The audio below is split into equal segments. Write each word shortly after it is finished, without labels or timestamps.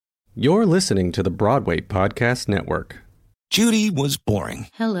You're listening to the Broadway Podcast Network. Judy was boring.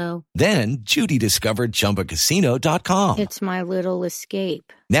 Hello. Then Judy discovered ChumbaCasino.com. It's my little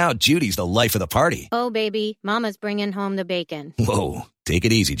escape. Now Judy's the life of the party. Oh, baby, mama's bringing home the bacon. Whoa, take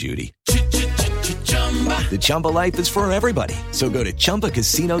it easy, Judy. The Chumba life is for everybody. So go to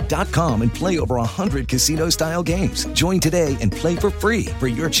ChumbaCasino.com and play over 100 casino-style games. Join today and play for free for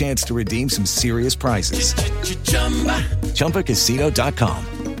your chance to redeem some serious prizes. ChumbaCasino.com.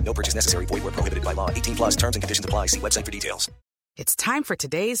 No purchase necessary. Void where prohibited by law. 18 plus terms and conditions apply. See website for details. It's time for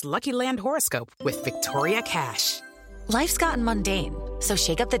today's Lucky Land horoscope with Victoria Cash. Life's gotten mundane, so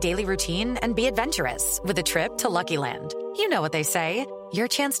shake up the daily routine and be adventurous with a trip to Lucky Land. You know what they say. Your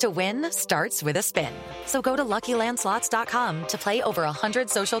chance to win starts with a spin. So go to LuckyLandSlots.com to play over 100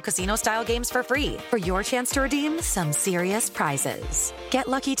 social casino-style games for free for your chance to redeem some serious prizes. Get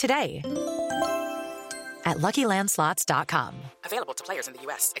lucky today at LuckyLandSlots.com. Available to players in the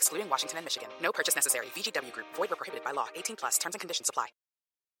U.S., excluding Washington and Michigan. No purchase necessary. VGW Group. Void where prohibited by law. 18 plus. Terms and conditions apply.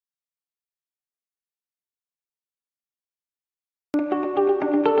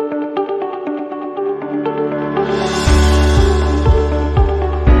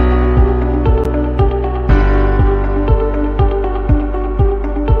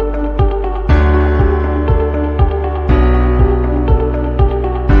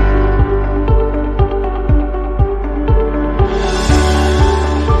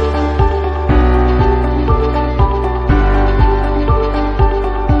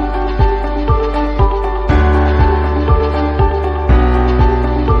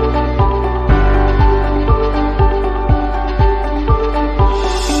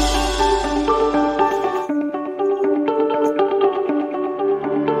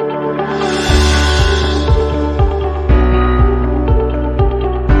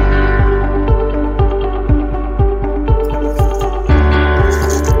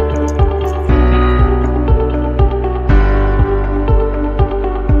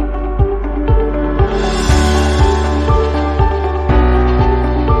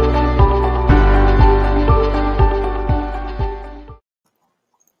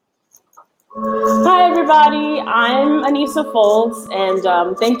 I'm Anissa Folds,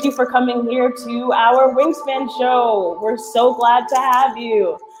 and thank you for coming here to our Wingspan show. We're so glad to have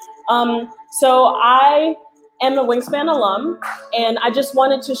you. So I am a Wingspan alum, and I just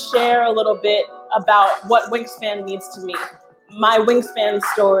wanted to share a little bit about what Wingspan means to me. My Wingspan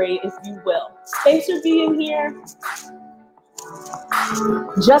story, if you will. Thanks for being here.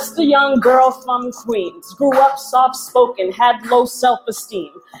 Just a young girl from Queens, grew up soft-spoken, had low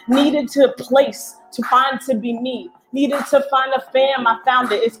self-esteem, needed to place to find to be me, needed to find a fam, I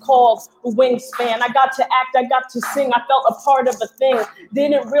found it, it's called Wingspan. I got to act, I got to sing, I felt a part of a thing,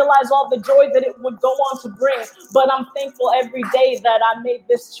 didn't realize all the joy that it would go on to bring, but I'm thankful every day that I made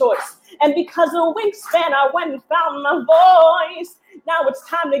this choice. And because of Wingspan, I went and found my voice. Now it's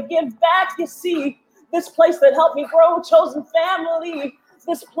time to give back, you see. This place that helped me grow, chosen family.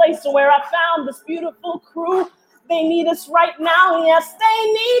 This place where I found this beautiful crew. They need us right now, yes,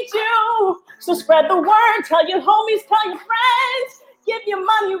 they need you. So spread the word, tell your homies, tell your friends. Give your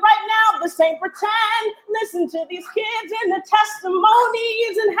money right now, this ain't pretend. Listen to these kids and the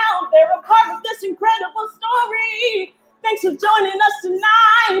testimonies and how they're a part of this incredible story. Thanks for joining us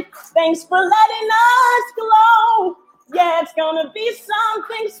tonight. Thanks for letting us glow. Yeah, it's gonna be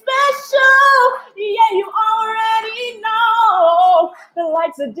something special. Yeah, you already know. The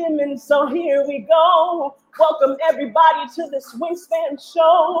lights are dimming, so here we go. Welcome everybody to this Wingspan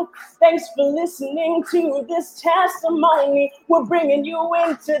show. Thanks for listening to this testimony. We're bringing you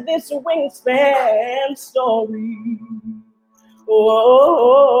into this Wingspan story.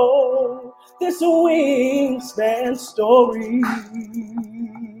 Oh, this Wingspan story.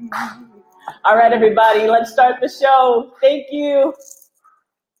 All right, everybody, let's start the show. Thank you.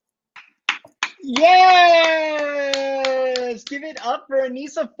 Yes! Give it up for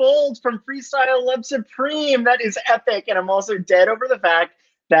Anissa Folds from Freestyle Love Supreme. That is epic. And I'm also dead over the fact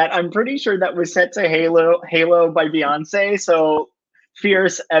that I'm pretty sure that was set to Halo by Beyonce. So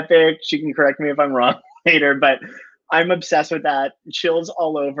fierce, epic. She can correct me if I'm wrong later, but I'm obsessed with that. Chills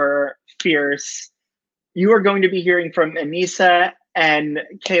all over, fierce. You are going to be hearing from Anissa and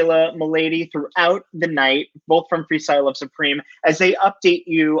Kayla Milady throughout the night, both from Freestyle Love Supreme, as they update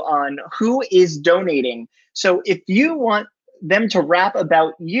you on who is donating. So if you want them to rap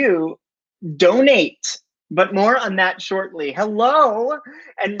about you, donate. But more on that shortly. Hello,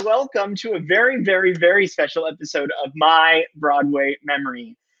 and welcome to a very, very, very special episode of My Broadway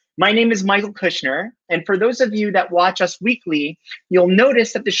Memory. My name is Michael Kushner, and for those of you that watch us weekly, you'll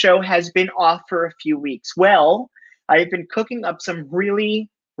notice that the show has been off for a few weeks. Well, I've been cooking up some really,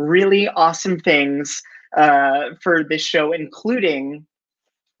 really awesome things for this show, including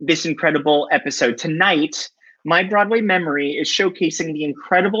this incredible episode. Tonight, My Broadway Memory is showcasing the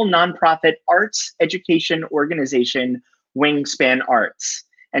incredible nonprofit arts education organization, Wingspan Arts.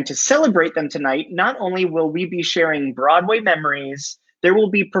 And to celebrate them tonight, not only will we be sharing Broadway memories, there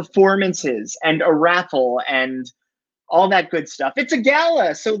will be performances and a raffle and all that good stuff. It's a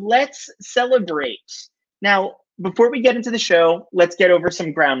gala, so let's celebrate. Now, before we get into the show, let's get over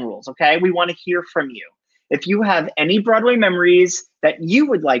some ground rules, okay? We want to hear from you. If you have any Broadway memories that you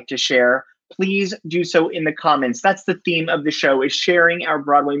would like to share, please do so in the comments. That's the theme of the show, is sharing our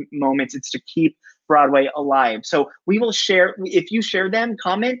Broadway moments. It's to keep Broadway alive. So we will share, if you share them,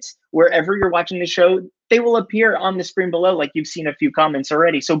 comment wherever you're watching the show, they will appear on the screen below, like you've seen a few comments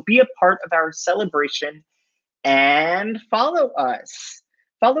already. So be a part of our celebration and follow us.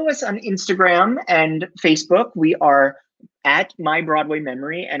 Follow us on Instagram and Facebook. We are at My Broadway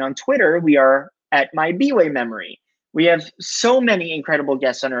Memory, and on Twitter, we are at My B-Way Memory. We have so many incredible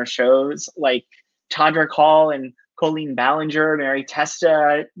guests on our shows, like Todrick Hall and Colleen Ballinger, Mary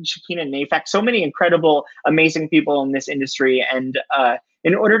Testa, Shakina Nafak, so many incredible, amazing people in this industry. And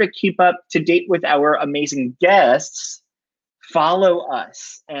in order to keep up to date with our amazing guests, follow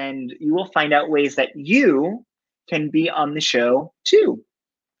us, and you will find out ways that you can be on the show too.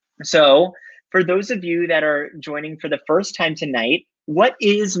 So for those of you that are joining for the first time tonight, what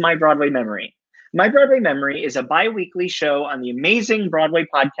is My Broadway Memory? My Broadway Memory is a bi-weekly show on the amazing Broadway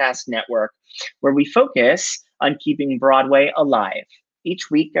Podcast Network, where we focus on keeping Broadway alive.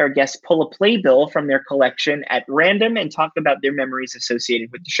 Each week, our guests pull a playbill from their collection at random and talk about their memories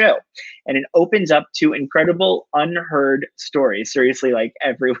associated with the show. And it opens up to incredible unheard stories. Seriously, like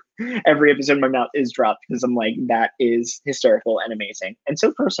every episode my mouth is dropped because I'm like, that is hysterical and amazing and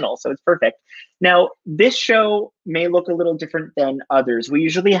so personal. So it's perfect. Now, this show may look a little different than others. We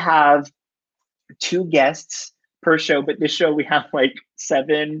usually have 2 guests per show, but this show we have like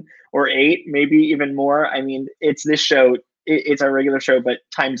 7 or 8, maybe even more. I mean, it's this show. It's our regular show, but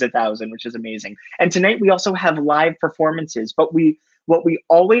times 1,000, which is amazing. And tonight we also have live performances, but what we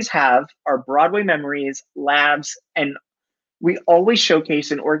always have are Broadway memories, labs, and we always showcase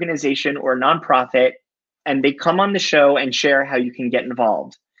an organization or a nonprofit, and they come on the show and share how you can get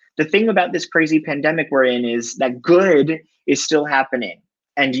involved. The thing about this crazy pandemic we're in is that good is still happening,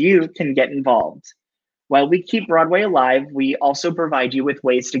 and you can get involved. While we keep Broadway alive, we also provide you with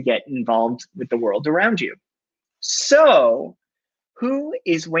ways to get involved with the world around you. So, who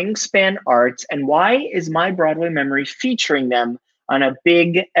is Wingspan Arts, and why is My Broadway Memory featuring them on a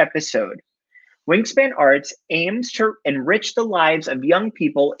big episode? Wingspan Arts aims to enrich the lives of young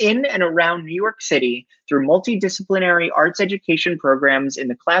people in and around New York City through multidisciplinary arts education programs in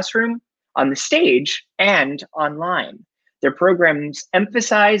the classroom, on the stage, and online. Their programs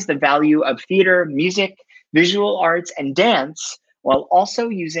emphasize the value of theater, music, visual arts, and dance, while also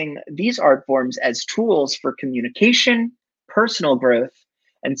using these art forms as tools for communication, personal growth,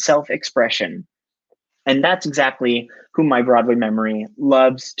 and self-expression. And that's exactly who My Broadway Memory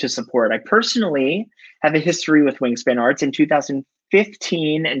loves to support. I personally have a history with Wingspan Arts. In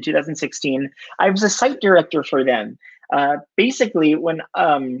 2015 and 2016, I was a site director for them. Basically, when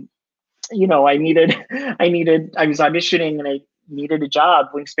I was auditioning and I needed a job,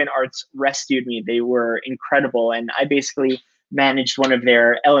 Wingspan Arts rescued me. They were incredible, and I basically managed one of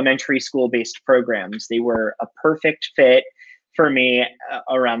their elementary school-based programs. They were a perfect fit for me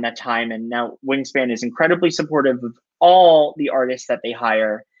around that time. And now Wingspan is incredibly supportive of all the artists that they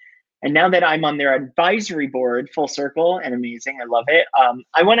hire. And now that I'm on their advisory board, full circle and amazing, I love it.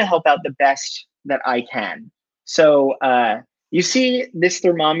 I want to help out the best that I can. So you see this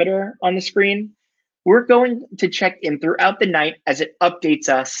thermometer on the screen? We're going to check in throughout the night as it updates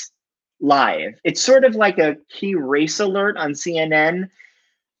us live. It's sort of like a key race alert on CNN,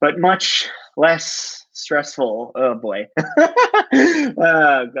 but much less stressful. Oh boy.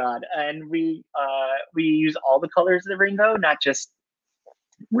 Oh God. And we use all the colors of the rainbow, not just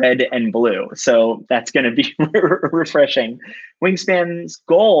red and blue. So that's going to be refreshing. Wingspan's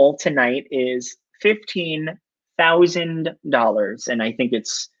goal tonight is $15,000, and I think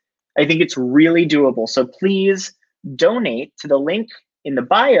it's really doable. So please donate to the link in the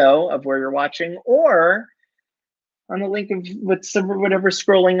bio of where you're watching, or on the link of whatever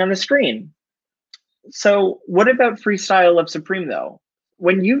scrolling on the screen. So what about Freestyle Love Supreme though?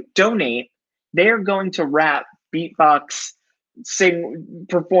 When you donate, they are going to rap, beatbox, sing,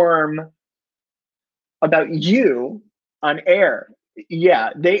 perform about you on air.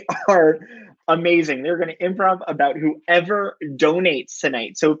 Yeah, they are amazing. They're going to improv about whoever donates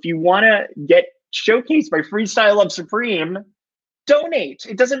tonight. So if you want to get showcased by Freestyle Love Supreme, donate.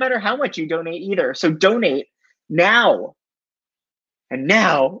 It doesn't matter how much you donate either. So donate now. And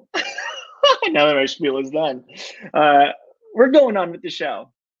now, now that our spiel is done, we're going on with the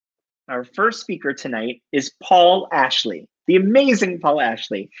show. Our first speaker tonight is Paul Ashley, the amazing Paul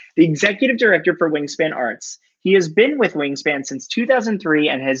Ashley, the Executive Director for Wingspan Arts. He has been with Wingspan since 2003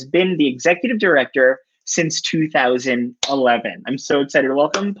 and has been the Executive Director since 2011. I'm so excited to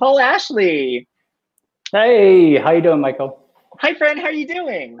welcome Paul Ashley. Hey, how you doing, Michael? Hi, friend. How are you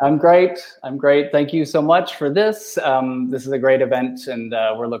doing? I'm great. Thank you so much for this. This is a great event, and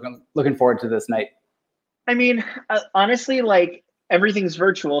we're looking forward to this night. I mean, honestly, like everything's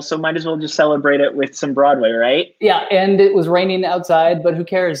virtual, so might as well just celebrate it with some Broadway, right? Yeah, and it was raining outside, but who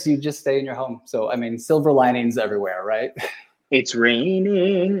cares? You just stay in your home. So, I mean, silver linings everywhere, right? It's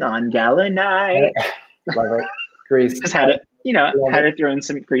raining on Gala night. Love it. Grease. Just had it, had to throw in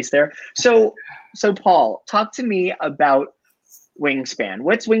some grease there. So Paul, talk to me about Wingspan.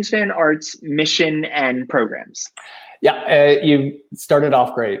 What's Wingspan Arts' mission and programs? Yeah, you started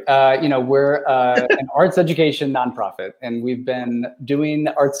off great. We're an arts education nonprofit, and we've been doing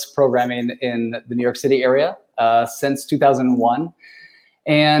arts programming in the New York City area since 2001.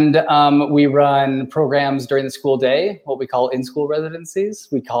 And we run programs during the school day, what we call in-school residencies.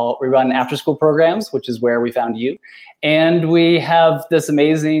 We run after-school programs, which is where we found you. And we have this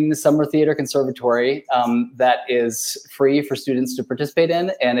amazing summer theater conservatory that is free for students to participate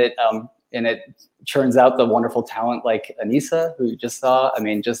in, and it churns out the wonderful talent like Anissa, who you just saw. I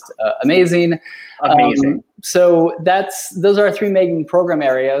mean, just amazing. So those are our three main program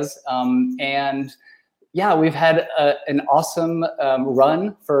areas, and yeah, we've had an awesome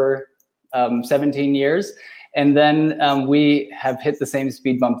run for 17 years. And then we have hit the same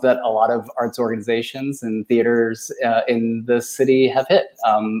speed bump that a lot of arts organizations and theaters in the city have hit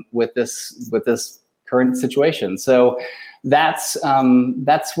with this current situation. So that's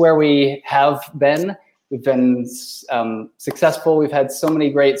where we have been. We've been successful. We've had so many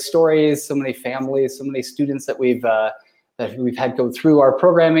great stories, so many families, so many students that we've had go through our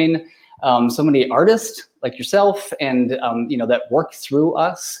programming. So many artists like yourself and, that work through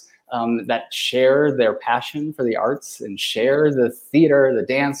us, that share their passion for the arts and share the theater, the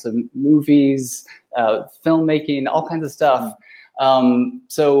dance, the movies, filmmaking, all kinds of stuff.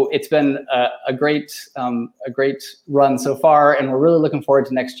 So it's been a great run so far, and we're really looking forward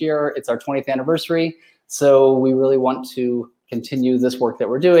to next year. It's our 20th anniversary. So we really want to continue this work that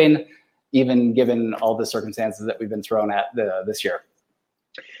we're doing, even given all the circumstances that we've been thrown at this year.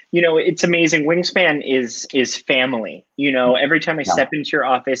 It's amazing. Wingspan is family. Every time I step into your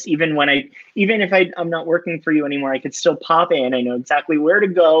office, even if I'm not working for you anymore, I could still pop in. I know exactly where to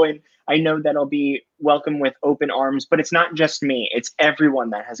go, and I know that I'll be welcome with open arms. But it's not just me; it's everyone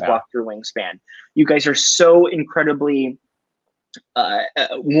that has walked through Wingspan. You guys are so incredibly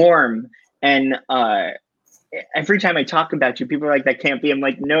warm, and every time I talk about you, people are like, "That can't be." I'm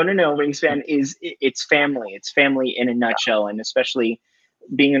like, "No. Wingspan it's family. It's family in a nutshell, and especially."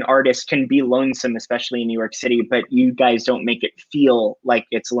 Being an artist can be lonesome, especially in New York City, but you guys don't make it feel like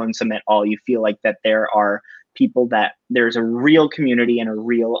it's lonesome at all. You feel like that there are people, that there's a real community and a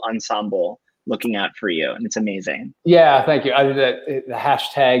real ensemble looking out for you. And it's amazing. Yeah, thank you. The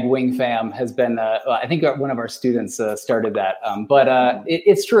hashtag WingFam has been, I think one of our students started that, but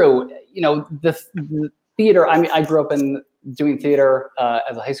it's true. The theater, I mean, I grew up doing theater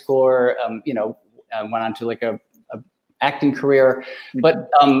as a high schooler, went on to like a acting career, but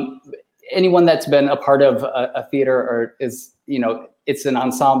anyone that's been a part of a theater is, it's an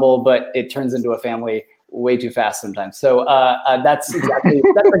ensemble, but it turns into a family way too fast sometimes. So that's exactly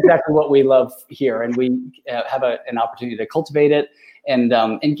what we love here, and we have an opportunity to cultivate it and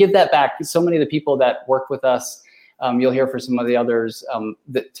give that back. So many of the people that work with us, you'll hear for some of the others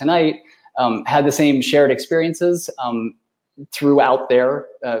that tonight had the same shared experiences throughout their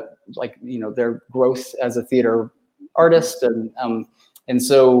their growth as a theater artist, and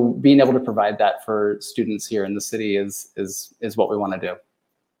so being able to provide that for students here in the city is what we want to do.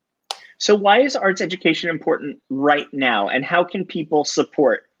 So why is arts education important right now, and how can people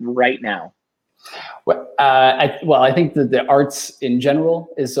support right now? Well, I think that the arts in general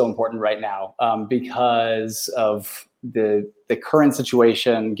is so important right now because of the current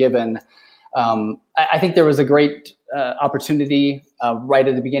situation. Given, I think there was a great opportunity right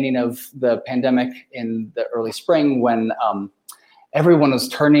at the beginning of the pandemic in the early spring when everyone was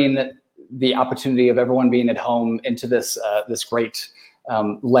turning the opportunity of everyone being at home into this great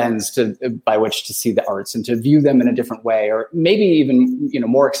lens by which to see the arts and to view them in a different way, or maybe even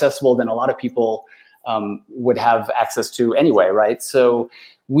more accessible than a lot of people would have access to anyway, right? So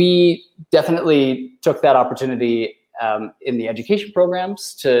we definitely took that opportunity in the education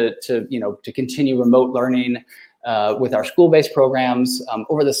programs to continue remote learning with our school-based programs.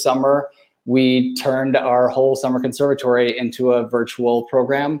 Over the summer, we turned our whole summer conservatory into a virtual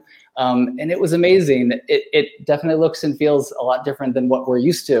program. And it was amazing. It definitely looks and feels a lot different than what we're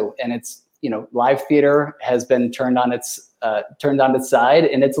used to. And it's, live theater has been turned on its side,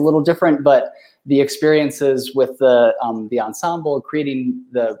 and it's a little different, but the experiences with the ensemble, creating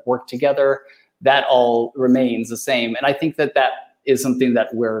the work together, that all remains the same. And I think that is something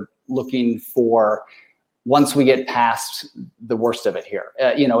that we're looking for once we get past the worst of it here,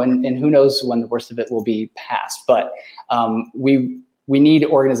 and who knows when the worst of it will be past. But we need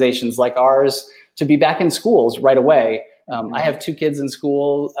organizations like ours to be back in schools right away. I have 2 kids in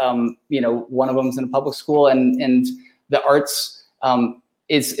school. One of them's in a public school, and the arts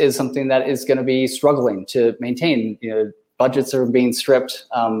is something that is going to be struggling to maintain. Budgets are being stripped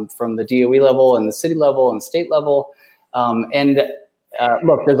from the DOE level and the city level and state level.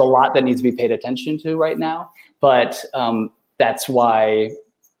 Look, there's a lot that needs to be paid attention to right now, but that's why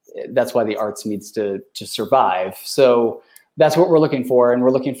the arts needs to survive. So that's what we're looking for, and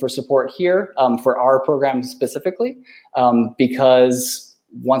we're looking for support here for our program specifically, because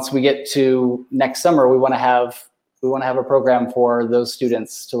once we get to next summer, we want to have a program for those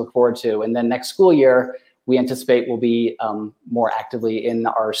students to look forward to, and then next school year we anticipate will be more actively in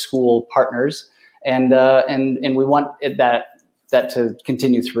our school partners, and we want that to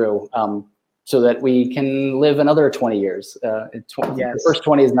continue through, so that we can live another 20 years. Yes. The first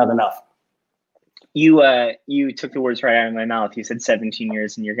 20 is not enough. You took the words right out of my mouth. You said 17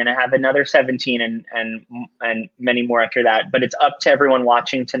 years, and you're going to have another 17 and many more after that. But it's up to everyone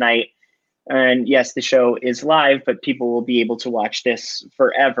watching tonight. And yes, the show is live, but people will be able to watch this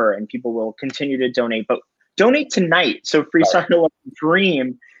forever, and people will continue to donate. But donate tonight, so Freestyle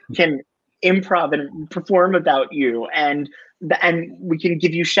Dream can improv and perform about you, and we can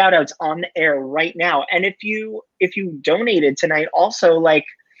give you shout outs on the air right now. And if you donated tonight, also, like,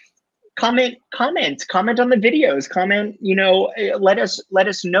 comment on the videos, let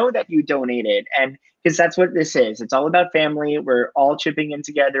us know that you donated, and because that's what this is. It's all about family. We're all chipping in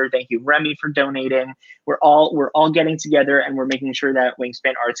together. Thank you, Remy, for donating. We're all getting together, and we're making sure that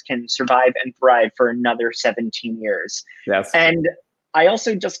Wingspan Arts can survive and thrive for another 17 years. Yes. And I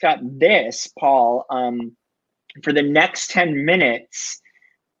also just got this, Paul, for the next 10 minutes,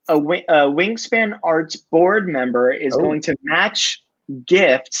 a Wingspan Arts board member is going to match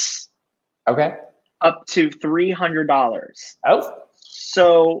gifts up to $300.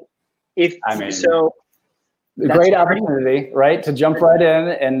 So great opportunity, right, to jump right in,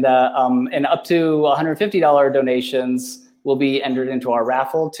 and up to $150 donations will be entered into our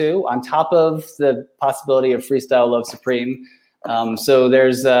raffle too, on top of the possibility of Freestyle Love Supreme. So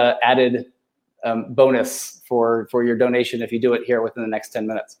there's added bonus for your donation if you do it here within the next 10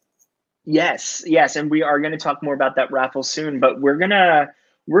 minutes. Yes, and we are going to talk more about that raffle soon, but we're gonna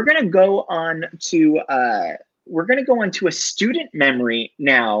go on to a student memory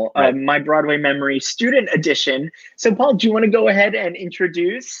now, right. My Broadway Memory Student Edition. So Paul, do you want to go ahead and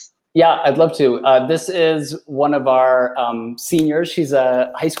introduce? Yeah, I'd love to. This is one of our seniors. She's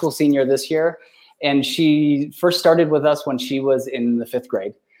a high school senior this year, and she first started with us when she was in the 5th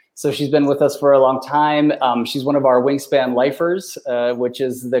grade. So she's been with us for a long time. She's one of our Wingspan Lifers, which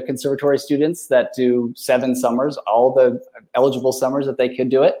is the conservatory students that do 7 summers, all the eligible summers that they could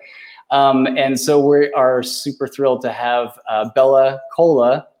do it. And so we are super thrilled to have Bella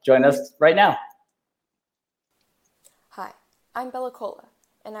Cola join us right now. Hi, I'm Bella Cola,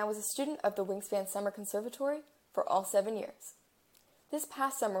 and I was a student of the Wingspan Summer Conservatory for all 7 years. This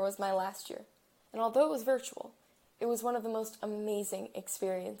past summer was my last year, and although it was virtual, it was one of the most amazing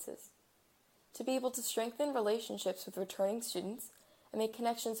experiences. To be able to strengthen relationships with returning students and make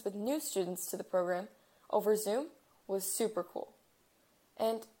connections with new students to the program over Zoom was super cool.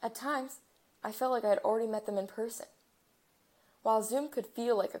 And at times, I felt like I had already met them in person. While Zoom could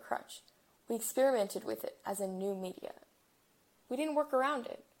feel like a crutch, we experimented with it as a new media. We didn't work around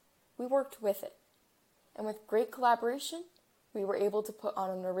it, we worked with it. And with great collaboration, we were able to put on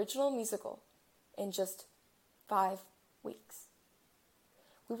an original musical in just 5 weeks.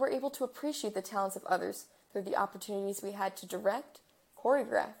 We were able to appreciate the talents of others through the opportunities we had to direct,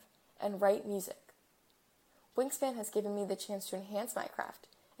 choreograph, and write music. Wingspan has given me the chance to enhance my craft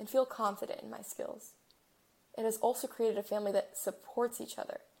and feel confident in my skills. It has also created a family that supports each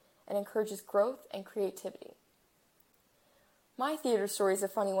other and encourages growth and creativity. My theater story is a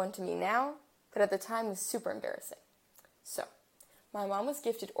funny one to me now, but at the time was super embarrassing. So, my mom was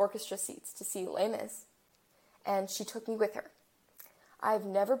gifted orchestra seats to see Les Mis, and she took me with her. I've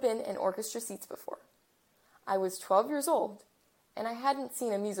never been in orchestra seats before. I was 12 years old, and I hadn't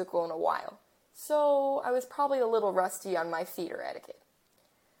seen a musical in a while, so I was probably a little rusty on my theater etiquette.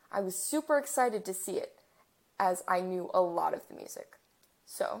 I was super excited to see it, as I knew a lot of the music.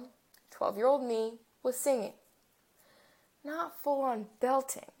 So, 12-year-old me was singing. Not full-on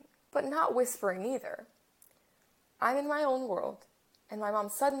belting, but not whispering either. I'm in my own world, and my mom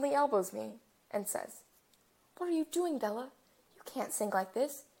suddenly elbows me and says, "What are you doing, Bella? You can't sing like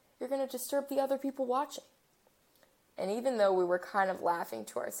this. You're going to disturb the other people watching." And even though we were kind of laughing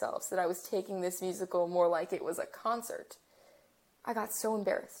to ourselves that I was taking this musical more like it was a concert, I got so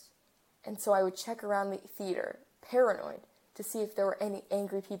embarrassed. And so I would check around the theater, paranoid, to see if there were any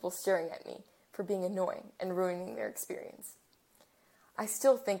angry people staring at me for being annoying and ruining their experience. I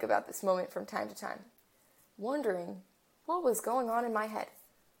still think about this moment from time to time, wondering what was going on in my head.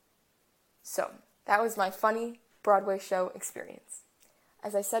 So, that was my funny Broadway show experience.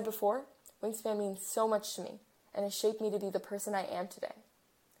 As I said before, Wingspan means so much to me and has shaped me to be the person I am today.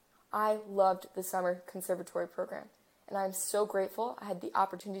 I loved the summer conservatory program, and I'm so grateful I had the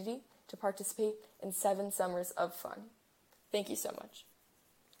opportunity to participate in 7 summers of fun. Thank you so much.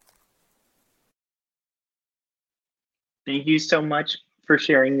 Thank you so much for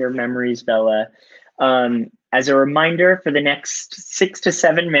sharing your memories, Bella. As a reminder, for the next 6 to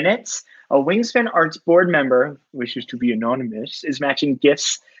 7 minutes, a Wingspan Arts board member, who wishes to be anonymous, is matching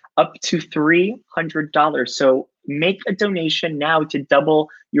gifts up to $300. So make a donation now to double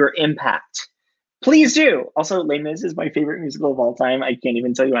your impact. Please do. Also, Les Mis is my favorite musical of all time. I can't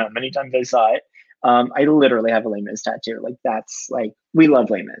even tell you how many times I saw it. I literally have a Les Mis tattoo. We love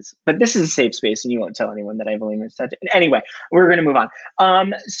Les Mis. But this is a safe space, and you won't tell anyone that I have a Les Mis tattoo. Anyway, we're going to move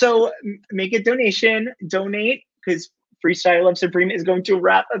on. So make a donation. Donate, because Freestyle Love Supreme is going to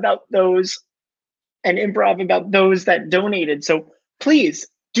rap about those and improv about those that donated. So please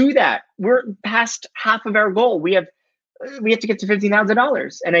do that. We're past half of our goal. We have to get to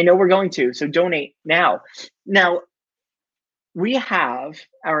 $15,000, and I know we're going to. So donate now. Now, we have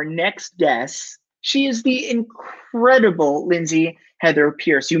our next guest. She is the incredible Lindsay Heather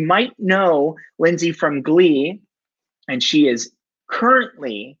Pierce. You might know Lindsay from Glee, and she is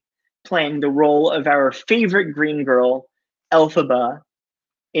currently playing the role of our favorite green girl, Elphaba,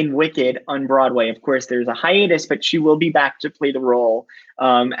 in Wicked on Broadway. Of course, there's a hiatus, but she will be back to play the role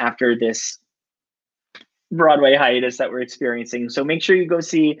after this Broadway hiatus that we're experiencing. So make sure you go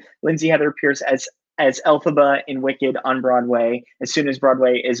see Lindsay Heather Pierce as Elphaba in Wicked on Broadway as soon as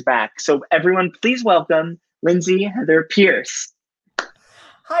Broadway is back. So everyone, please welcome Lindsay Heather Pierce.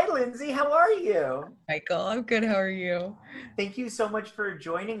 Hi, Lindsay. How are you? Michael, I'm good. How are you? Thank you so much for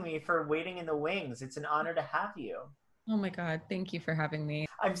joining me for Waiting in the Wings. It's an honor to have you. Oh my God. Thank you for having me.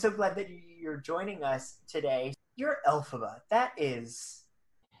 I'm so glad that you're joining us today. You're Elphaba. That is,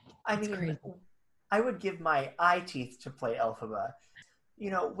 crazy. I would give my eye teeth to play Elphaba.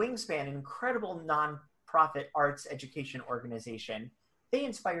 You know, Wingspan, incredible nonprofit arts education organization. They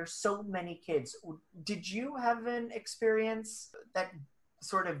inspire so many kids. Did you have an experience that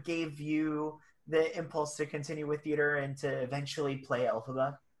sort of gave you the impulse to continue with theater and to eventually play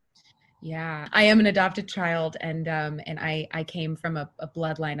Elphaba? Yeah, I am an adopted child, and I came from a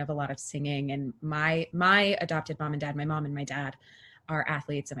bloodline of a lot of singing. And my adopted mom and dad, my mom and my dad, are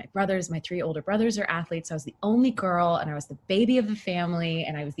athletes, and my 3 older brothers are athletes. So I was the only girl, and I was the baby of the family,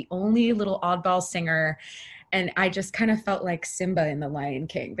 and I was the only little oddball singer. And I just kind of felt like Simba in The Lion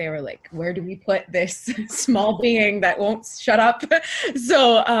King. They were like, where do we put this small being that won't shut up?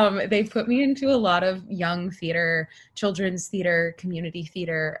 So they put me into a lot of young theater, children's theater, community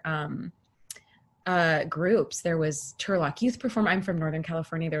theater groups. There was Turlock Youth I'm from Northern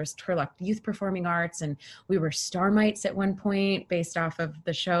California. There was Turlock Youth Performing Arts, and we were Starmites at one point based off of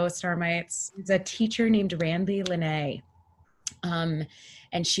the show Starmites. There's a teacher named Randy Linnae.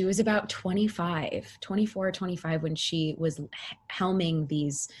 And she was about 24 or 25 when she was helming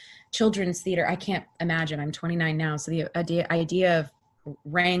these children's theater. I can't imagine. I'm 29 now. So the idea of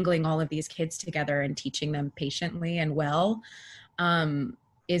wrangling all of these kids together and teaching them patiently and well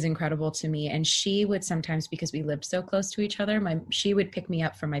is incredible to me. And she would sometimes, because we lived so close to each other, she would pick me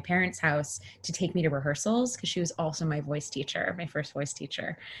up from my parents' house to take me to rehearsals, because she was also my voice teacher, my first voice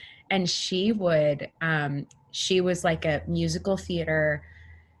teacher. And she was like a musical theater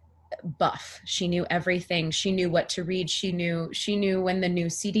buff. She knew everything. She knew what to read. She knew when the new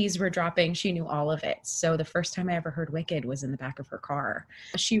CDs were dropping. She knew all of it. So the first time I ever heard Wicked was in the back of her car.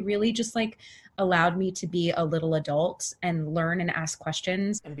 She really just allowed me to be a little adult and learn and ask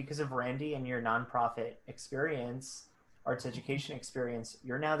questions. And because of Randy and your nonprofit experience, arts education experience,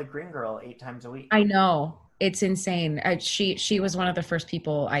 you're now the green girl 8 times a week. I know. It's insane. She was one of the first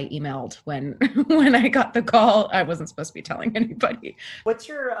people I emailed when when I got the call. I wasn't supposed to be telling anybody. What's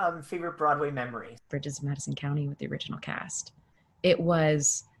your favorite Broadway memory? Bridges of Madison County with the original cast. I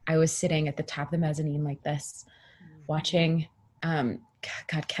was sitting at the top of the mezzanine like this, watching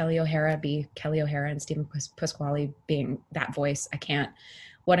Kelly O'Hara be Kelly O'Hara and Stephen Pasquale being that voice.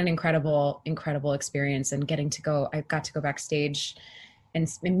 What an incredible experience. And I got to go backstage and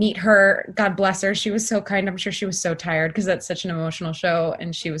meet her. God bless her. She was so kind. I'm sure she was so tired because that's such an emotional show.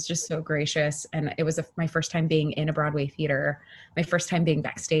 And she was just so gracious. And it was my first time being in a Broadway theater, my first time being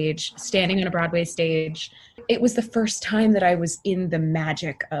backstage, standing on a Broadway stage. It was the first time that I was in the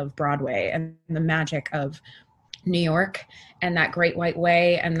magic of Broadway and the magic of New York and that Great White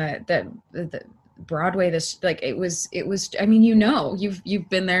Way and the Broadway. It was, I mean, you've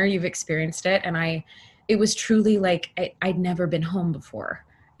been there, you've experienced it. And it was truly like I'd never been home before,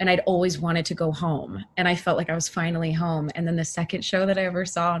 and I'd always wanted to go home, and I felt like I was finally home. And then the second show that I ever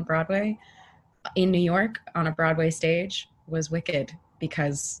saw on Broadway in New York on a Broadway stage was Wicked,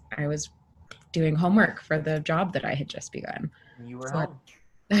 because I was doing homework for the job that I had just begun. You were home.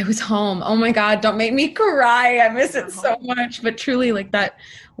 I was home. Oh my God, don't make me cry. I miss it so much. But truly, like that,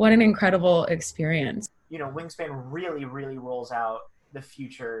 what an incredible experience. Wingspan really, really rolls out the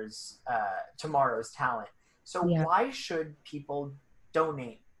future's, tomorrow's talent. So why should people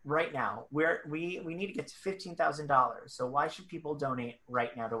donate right now? We need to get to $15,000. So why should people donate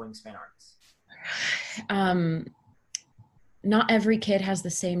right now to Wingspan Arts? Not every kid has the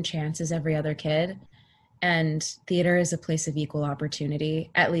same chance as every other kid. And theater is a place of equal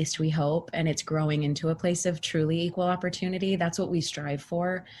opportunity, at least we hope. And it's growing into a place of truly equal opportunity. That's what we strive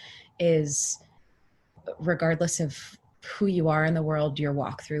for, is regardless of who you are in the world, your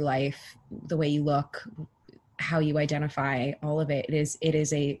walk through life, the way you look, how you identify, all of it. It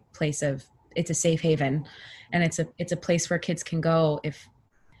is a place it's a safe haven. And it's a place where kids can go if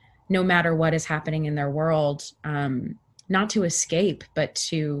no matter what is happening in their world, not to escape, but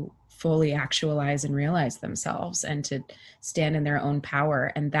to fully actualize and realize themselves and to stand in their own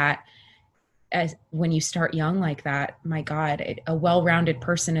power. And that, when you start young like that, my God, a well-rounded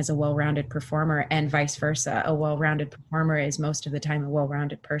person is a well-rounded performer, and vice versa. A well-rounded performer is most of the time a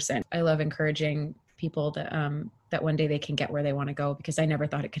well-rounded person. I love encouraging people that one day they can get where they want to go, because I never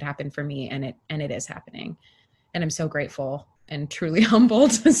thought it could happen for me, and it is happening. And I'm so grateful and truly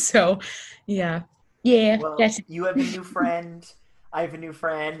humbled. So yeah. Well, you have a new friend. I have a new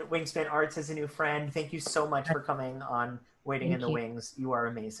friend. Wingspan Arts has a new friend. Thank you so much for coming on Waiting in the Wings. You are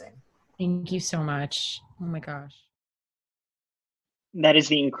amazing. Thank you so much. Oh my gosh. That is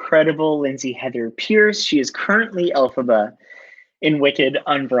the incredible Lindsay Heather Pierce. She is currently Elphaba in Wicked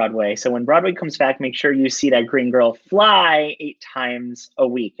on Broadway. So when Broadway comes back, make sure you see that green girl fly 8 times a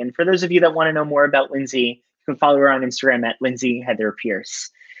week. And for those of you that want to know more about Lindsay, you can follow her on Instagram at Lindsay Heather Pierce.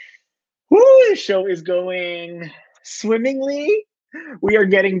 Woo, the show is going swimmingly. We are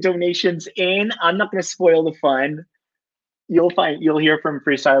getting donations in. I'm not going to spoil the fun. You'll hear from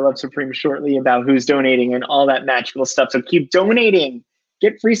Freestyle Love Supreme shortly about who's donating and all that magical stuff. So keep donating.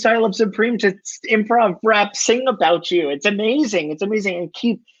 Get Freestyle Love Supreme to improv, rap, sing about you. It's amazing. It's amazing. And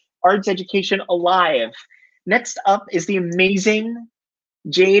keep arts education alive. Next up is the amazing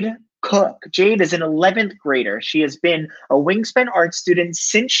Jade Cook. Jade is an 11th grader. She has been a Wingspan Arts student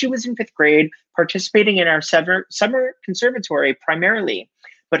since she was in 5th grade, participating in our summer conservatory primarily.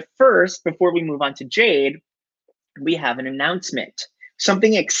 But first, before we move on to Jade, we have an announcement.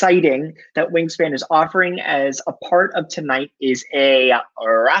 Something exciting that Wingspan is offering as a part of tonight is a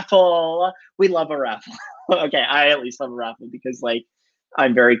raffle. We love a raffle. Okay, I at least love a raffle because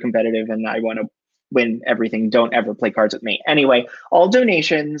I'm very competitive and I want to win everything. Don't ever play cards with me. Anyway, all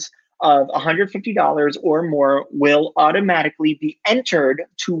donations of $150 or more will automatically be entered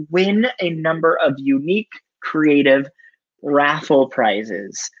to win a number of unique, creative raffle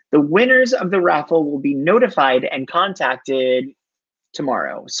prizes. The winners of the raffle will be notified and contacted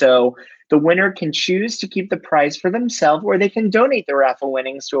tomorrow. So the winner can choose to keep the prize for themselves, or they can donate the raffle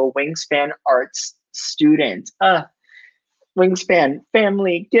winnings to a Wingspan Arts student. Wingspan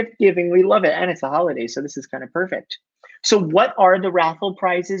family gift giving, we love it. And it's a holiday, so this is kind of perfect. So what are the raffle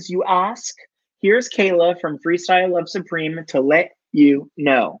prizes, you ask? Here's Kayla from Freestyle Love Supreme to let you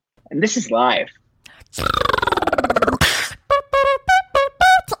know. And this is live.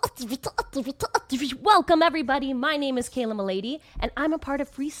 Welcome everybody, my name is Kayla Milady and I'm a part of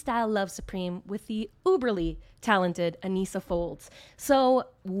Freestyle Love Supreme with the uberly talented Anissa Folds. So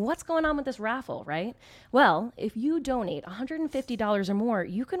what's going on with this raffle, right? Well, if you donate $150 or more,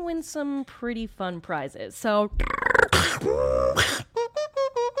 you can win some pretty fun prizes. So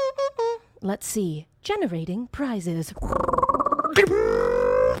Let's see. Generating prizes.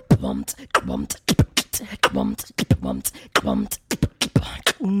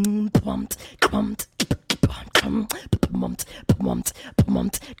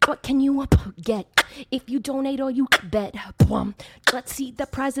 What can you get if you donate or you bet? Let's see the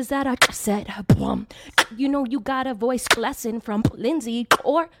prizes that are set. You know you got a voice lesson from Lindsay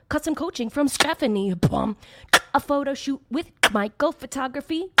or custom coaching from Stephanie. A photo shoot with Michael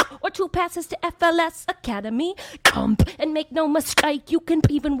Photography or 2 passes to FLS Academy. And make no mistake, you can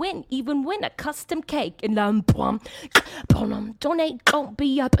even win a custom cake. And donate, don't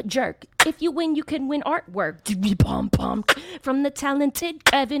be a jerk. If you win, you can win artwork. From the talented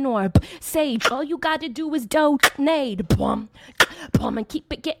Kevin or Sage. All you gotta do is donate. And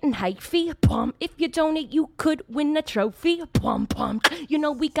keep it getting hyphy. If you donate, you could win a trophy. You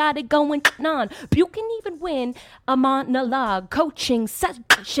know we got it going on. You can even win a monologue coaching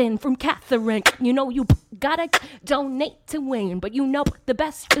session from Catherine. You know you gotta donate to win. But you know the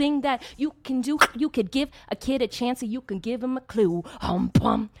best thing that you can do, you could give a kid a chance, and you can give him a clue.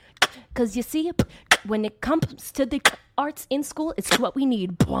 Cause you see, when it comes to the arts in school, it's what we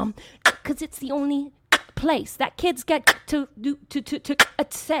need. Cause it's the only place that kids get to do to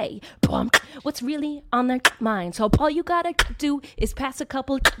say what's really on their mind. So all you gotta do is pass a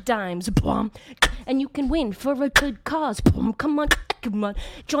couple dimes, and you can win for a good cause. Come on,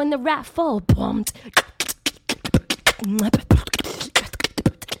 join the raffle.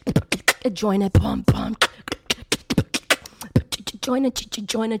 Join it,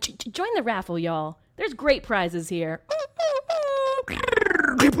 join the raffle, y'all. There's great prizes here.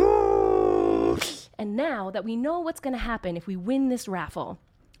 And now that we know what's going to happen if we win this raffle,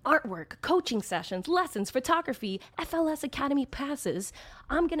 artwork, coaching sessions, lessons, photography, FLS Academy passes,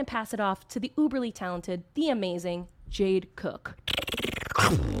 I'm going to pass it off to the uberly talented, the amazing Jade Cook.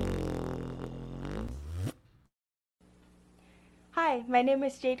 Hi, my name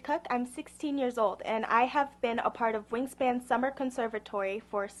is Jade Cook. I'm 16 years old, and I have been a part of Wingspan Summer Conservatory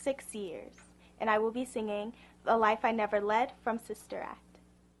for 6 years. And I will be singing The Life I Never Led from Sister Act.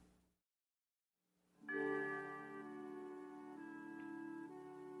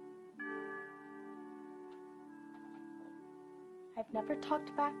 I've never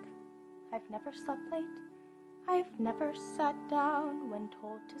talked back. I've never slept late. I've never sat down when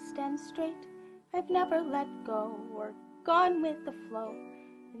told to stand straight. I've never let go or gone with the flow,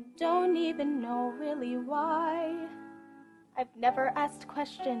 and don't even know really why. I've never asked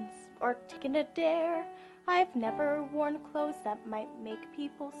questions or taken a dare. I've never worn clothes that might make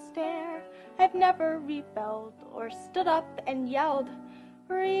people stare. I've never rebelled or stood up and yelled,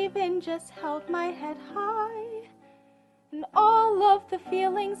 or even just held my head high. And all of the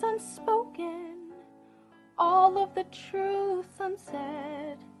feelings unspoken, all of the truths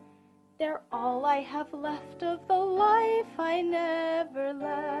unsaid, they're all I have left of the life I never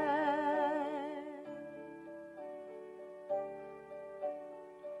led.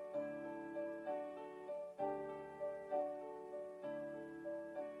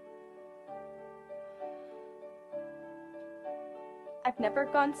 I've never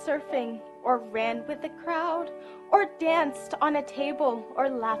gone surfing or ran with the crowd or danced on a table or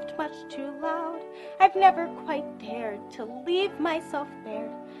laughed much too loud. I've never quite dared to leave myself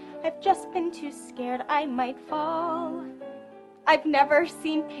bare. I've just been too scared I might fall. I've never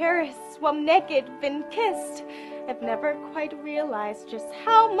seen Paris swum naked, been kissed. I've never quite realized just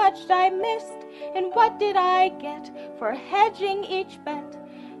how much I missed. And what did I get for hedging each bet?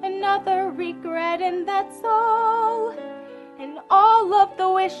 Another regret, and that's all. And all of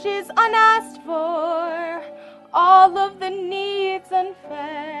the wishes unasked for, all of the needs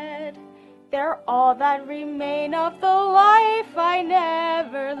unfed, they're all that remain of the life I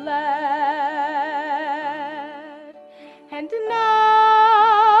never led. And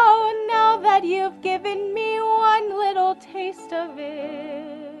now that you've given me one little taste of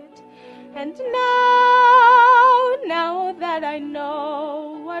it, and now that I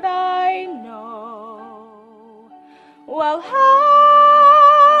know what I know, well, how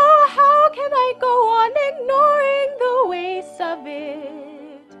can I go on ignoring the waste of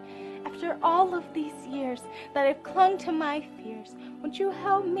it? After all of these years that I've clung to my fears, won't you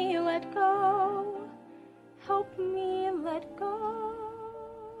help me let go? Help me let go.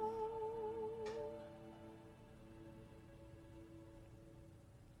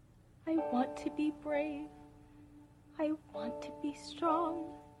 I want to be brave. I want to be strong.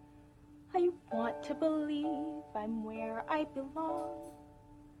 I want to believe I'm where I belong.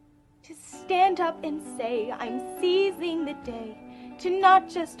 To stand up and say I'm seizing the day. to not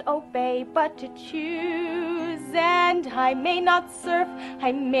just obey, but to choose. And I may not surf,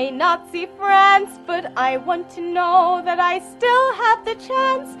 I may not see France, but I want to know that I still have the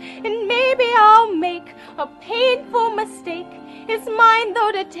chance. And maybe I'll make a painful mistake. It's mine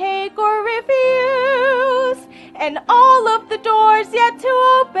though to take or refuse. And all of the doors yet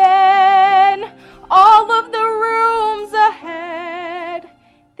to open, all of the rooms ahead,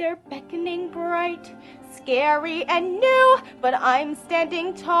 they're beckoning bright, scary and new, but I'm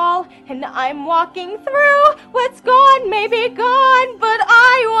standing tall and I'm walking through. What's gone may be gone, but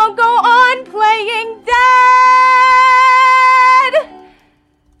I won't go on playing dead.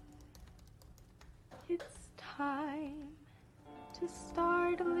 It's time to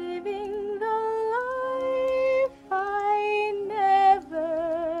start living the life I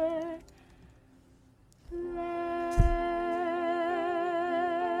never led.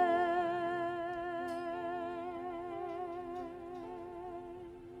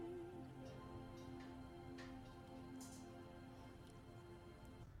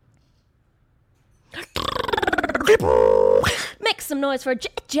 Make some noise for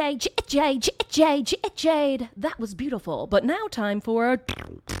Jade. That was beautiful. But now time for a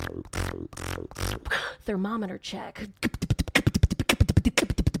thermometer check.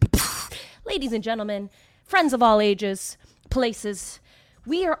 Ladies and gentlemen, friends of all ages, places,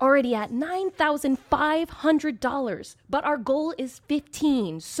 we are already at $9,500, but our goal is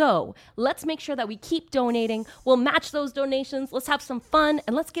 15. So let's make sure that we keep donating. We'll match those donations. Let's have some fun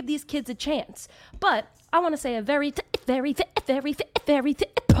and let's give these kids a chance. But I want to say a very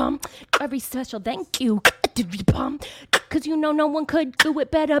special thank you, because you know no one could do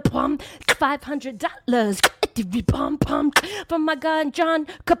it better. $500 from my guy John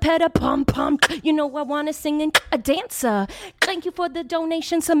Capetta. You know I want to sing and a dancer. Thank you for the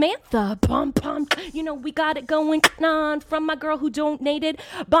donation, Samantha. You know we got it going on from my girl who donated,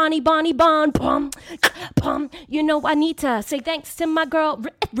 Bonnie Bon. You know I need to say thanks to my girl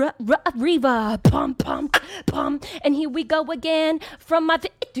Reva. And here we go again from my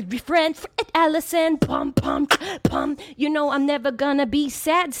friend Allison. You know I'm never gonna be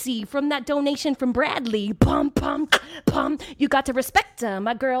sad. See from that donation from Bradley. You got to respect her,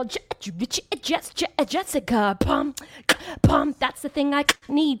 my girl Jessica. That's the thing I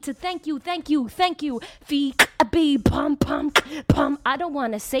need to thank you. Fee B. I don't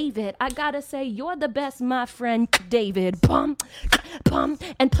want to save it. I gotta say you're the best, my friend David. And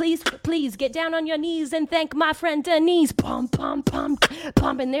please get down on your knees and thank my friend Denise. And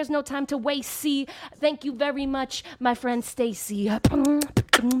there's no time to waste. See, thank you very much, my friend Stacy.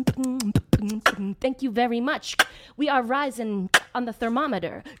 Thank you very much. We are rising on the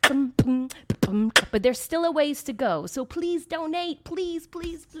thermometer. But there's still a ways to go. So please donate. Please.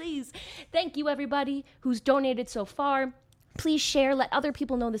 Thank you, everybody who's donated so far. Please share, let other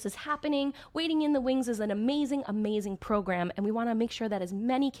people know this is happening. Waiting in the Wings is an amazing, amazing program, and we want to make sure that as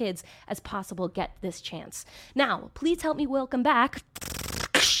many kids as possible get this chance. Now, please help me welcome back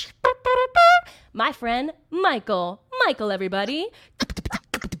my friend Michael. Michael, everybody.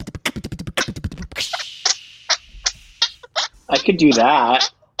 I could do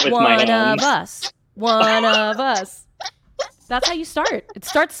that with my hands. One of us. That's how you start. It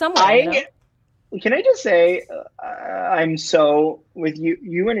starts somewhere. You know? Can I just say, I'm so with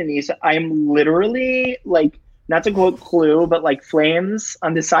you and Anissa. I'm literally like, not to quote Clue, but like flames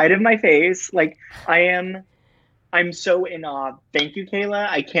on the side of my face. Like I'm so in awe. Thank you, Kayla.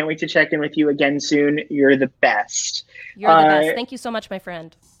 I can't wait to check in with you again soon. You're the best. You're the best. Thank you so much, my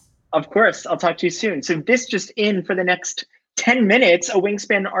friend. Of course. I'll talk to you soon. So this just in for the next 10 minutes, a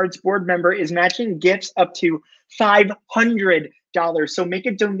Wingspan Arts board member is matching gifts up to $500. So make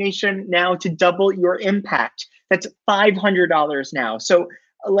a donation now to double your impact. That's $500 now. So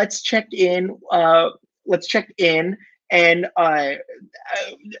let's check in. And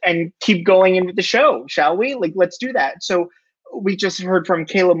keep going in with the show, shall we? Like, let's do that. So we just heard from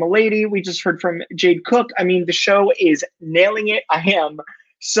Kayla Milady. We just heard from Jade Cook. I mean, the show is nailing it. I am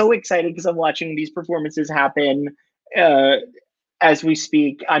so excited because I'm watching these performances happen as we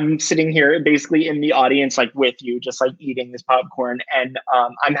speak. I'm sitting here basically in the audience, like with you, just like eating this popcorn, and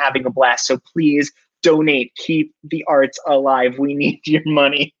I'm having a blast. So please donate, keep the arts alive. We need your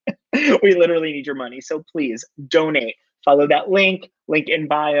money. We literally need your money. So please donate. Follow that link in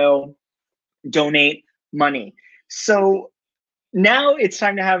bio, donate money. So now it's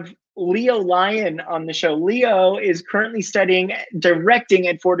time to have Leo Lyon on the show. Leo is currently studying directing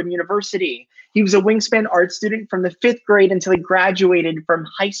at Fordham University. He was a Wingspan art student from the 5th grade until he graduated from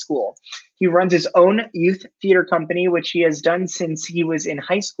high school. He runs his own youth theater company, which he has done since he was in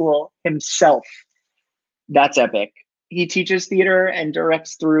high school himself. That's epic. He teaches theater and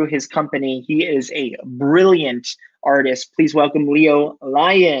directs through his company. He is a brilliant artist. Please welcome Leo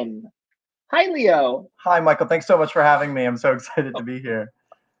Lion. Hi, Leo. Hi, Michael. Thanks so much for having me. I'm so excited to be here.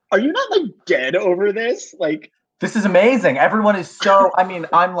 Are you not like dead over this? Like, this is amazing. Everyone is so, I mean,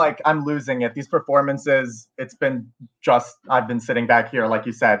 I'm losing it. These performances, I've been sitting back here, like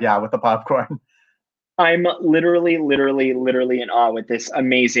you said, yeah, with the popcorn. I'm literally in awe with this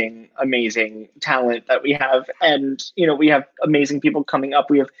amazing talent that we have. And, we have amazing people coming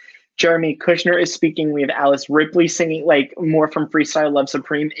up. We have Jeremy Kushner is speaking. We have Alice Ripley singing, like, more from Freestyle Love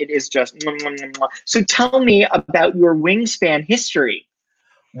Supreme. It is just mwah, mwah, mwah, mwah. So tell me about your Wingspan history.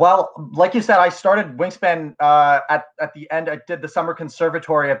 Well, like you said, I started Wingspan at the end. I did the summer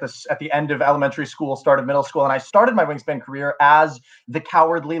conservatory at the end of elementary school, started middle school, and I started my Wingspan career as the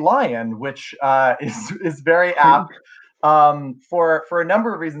Cowardly Lion, which is very apt for a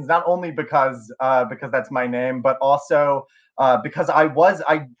number of reasons. Not only because that's my name, but also because I was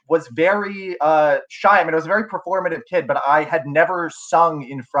very shy. I mean, I was a very performative kid, but I had never sung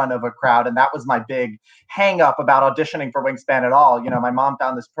in front of a crowd, and that was my big hang up about auditioning for Wingspan at all. My mom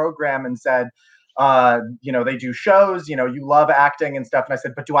found this program and said, they do shows, you love acting and stuff. And I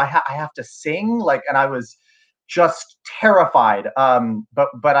said, but do I have to sing? Like, and I was just terrified.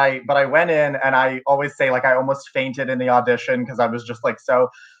 But I went in, and I always say, like, I almost fainted in the audition because I was just like so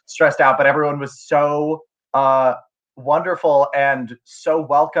stressed out, but everyone was so wonderful and so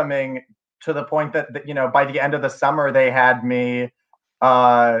welcoming, to the point that by the end of the summer they had me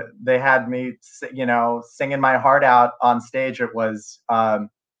singing my heart out on stage. It was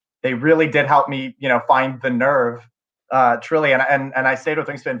they really did help me find the nerve, truly, and I stayed with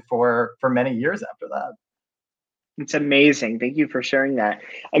Wingspan for many years after that. It's amazing. Thank you for sharing that.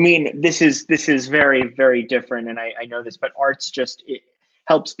 I mean, this is very, very different, and I know this, but arts just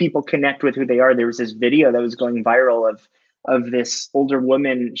helps people connect with who they are. There was this video that was going viral of this older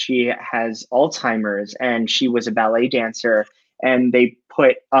woman. She has Alzheimer's, and she was a ballet dancer, and they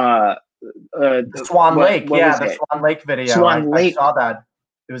put Swan Lake. The Swan Lake video. Swan Lake. I saw that.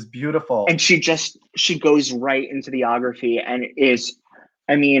 It was beautiful. And she goes right into the choreography, and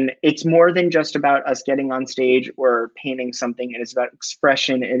it's more than just about us getting on stage or painting something. It is about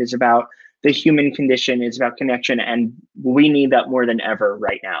expression. It is about the human condition. It's about connection, and we need that more than ever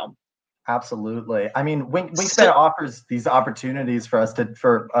right now. Absolutely. I mean, Wingspan offers these opportunities for us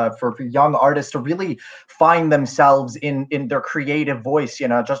for young artists to really find themselves in their creative voice,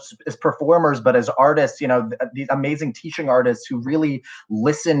 just as performers, but as artists, these amazing teaching artists who really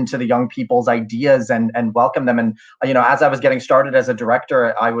listen to the young people's ideas and welcome them. And, as I was getting started as a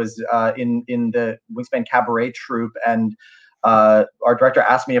director, I was in the Wingspan cabaret troupe, and our director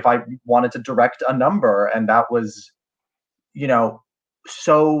asked me if I wanted to direct a number. And that was,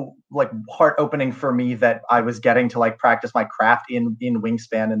 so like heart opening for me, that I was getting to like practice my craft in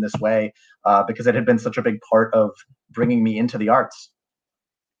Wingspan in this way, because it had been such a big part of bringing me into the arts.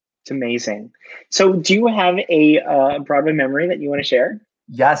 It's amazing. So do you have a Broadway memory that you want to share?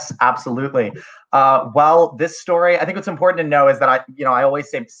 Yes, absolutely. Well, this story, I think what's important to know is that I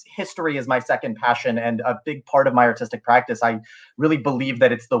always say history is my second passion, and a big part of my artistic practice. I really believe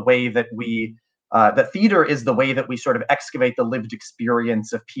that it's the way that that theater is the way that we sort of excavate the lived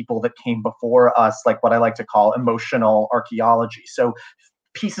experience of people that came before us, like what I like to call emotional archaeology. So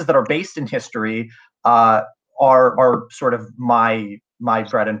pieces that are based in history are sort of my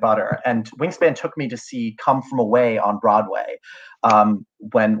bread and butter. And Wingspan took me to see Come From Away on Broadway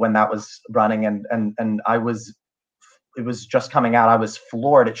when that was running, and it was just coming out. I was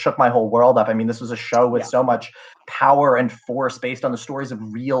floored. It shook my whole world up. I mean, this was a show with so much power and force, based on the stories of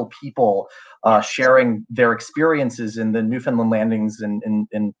real people sharing their experiences in the Newfoundland landings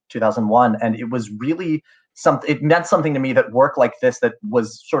in 2001. And it was really it meant something to me that work like this, that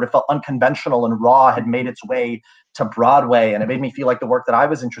was sort of felt unconventional and raw, had made its way to Broadway. And it made me feel like the work that I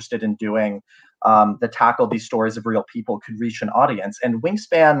was interested in doing, that tackled these stories of real people, could reach an audience. And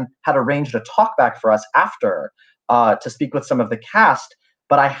Wingspan had arranged a talkback for us after, to speak with some of the cast,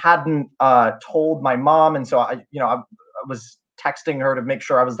 but I hadn't told my mom. And so I was texting her to make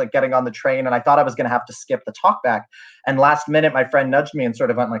sure I was like getting on the train, and I thought I was going to have to skip the talkback. And last minute, my friend nudged me and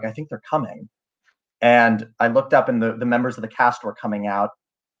sort of went like, I think they're coming. And I looked up, and the members of the cast were coming out.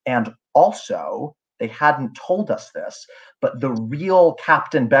 And also, they hadn't told us this, but the real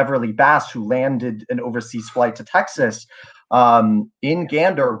Captain Beverly Bass, who landed an overseas flight to Texas in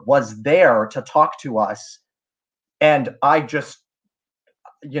Gander, was there to talk to us. And I just,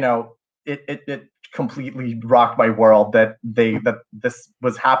 it completely rocked my world that this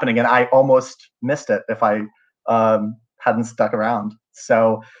was happening, and I almost missed it if I hadn't stuck around.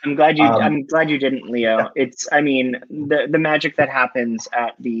 So I'm glad you didn't, Leo. Yeah. It's, I mean, the magic that happens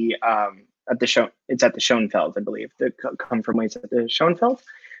at the show, it's at the Schoenfeld, I believe. The Come From Ways at the Schoenfeld.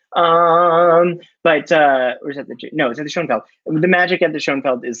 Or is that it's at the Schoenfeld. The magic at the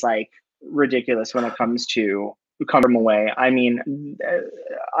Schoenfeld is like ridiculous when it comes to Come From Away. I mean,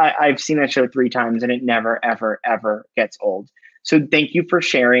 I've seen that show 3 times and it never, ever, ever gets old. So thank you for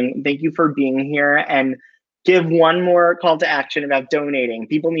sharing. Thank you for being here, and give one more call to action about donating.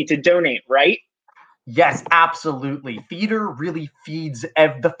 People need to donate, right? Yes, absolutely. Theater really feeds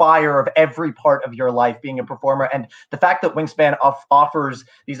the fire of every part of your life, being a performer. And the fact that Wingspan offers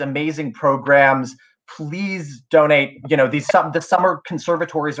these amazing programs, please donate. You know, the summer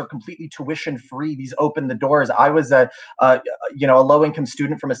conservatories are completely tuition free. These open the doors. I was a low income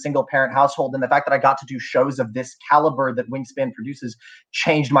student from a single parent household, and the fact that I got to do shows of this caliber that Wingspan produces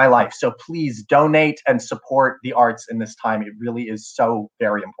changed my life. So please donate and support the arts in this time. It really is so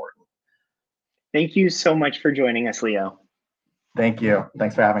very important. Thank you so much for joining us, Leo. Thank you.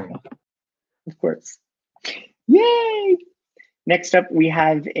 Thanks for having me. Of course. Yay! Next up, we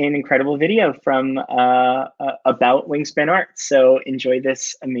have an incredible video from about Wingspan Arts. So enjoy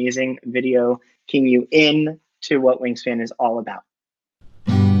this amazing video, keying you in to what Wingspan is all about.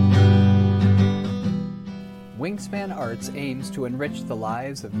 Wingspan Arts aims to enrich the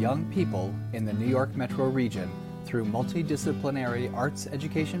lives of young people in the New York metro region through multidisciplinary arts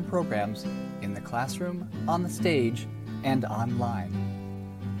education programs in the classroom, on the stage, and online.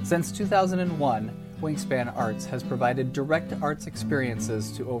 Since 2001, Wingspan Arts has provided direct arts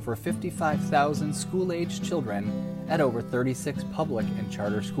experiences to over 55,000 school-aged children at over 36 public and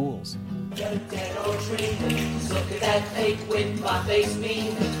charter schools.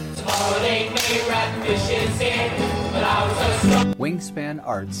 Wingspan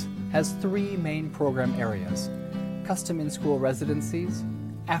Arts has 3 main program areas: custom in-school residencies,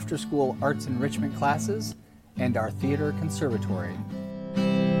 after-school arts enrichment classes, and our theater conservatory.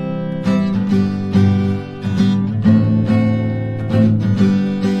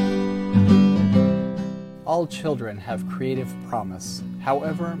 All children have creative promise.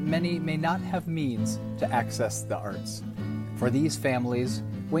 However, many may not have means to access the arts. For these families,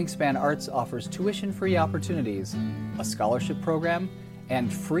 Wingspan Arts offers tuition-free opportunities, a scholarship program,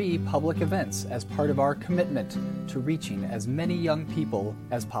 and free public events as part of our commitment to reaching as many young people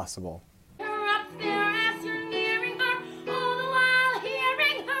as possible.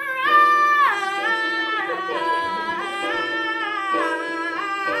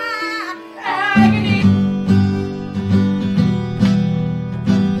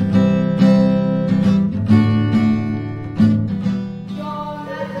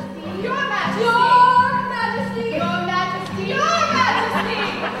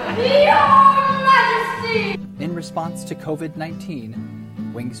 In response to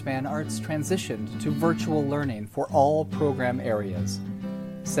COVID-19, Wingspan Arts transitioned to virtual learning for all program areas.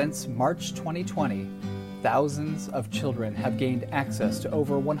 Since March 2020, thousands of children have gained access to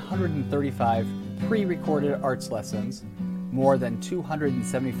over 135 pre-recorded arts lessons, more than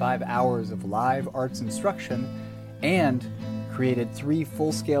 275 hours of live arts instruction, and created 3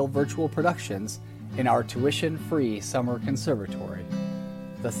 full-scale virtual productions in our tuition-free summer conservatory.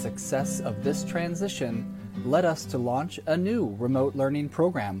 The success of this transition led us to launch a new remote learning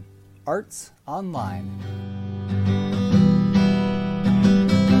program, Arts Online.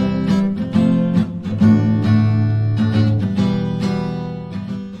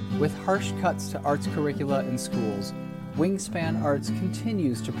 With harsh cuts to arts curricula in schools, Wingspan Arts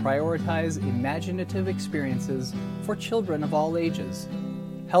continues to prioritize imaginative experiences for children of all ages.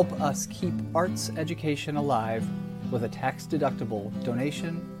 Help us keep arts education alive with a tax-deductible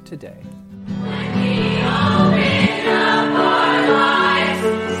donation today.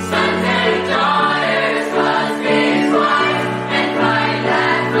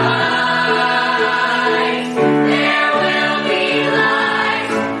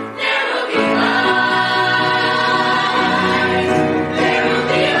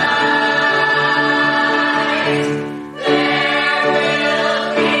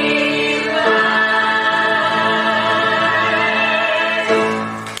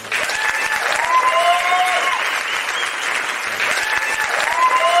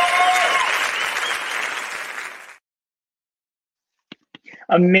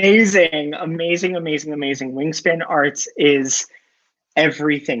 Amazing, amazing, amazing, amazing. Wingspan Arts is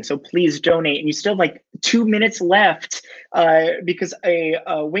everything. So please donate. And you still have like 2 minutes left because a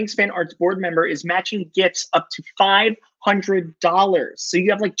Wingspan Arts board member is matching gifts up to $500. So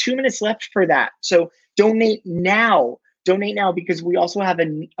you have like 2 minutes left for that. So donate now donate now because we also have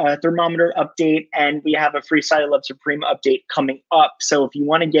a thermometer update and we have a Freestyle Love Supreme update coming up. So if you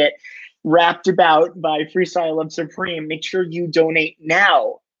want to get wrapped about by Freestyle Love Supreme, make sure you donate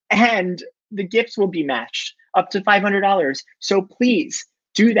now. And the gifts will be matched up to $500. So please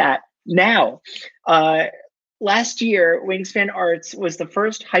do that now. Last year, Wingspan Arts was the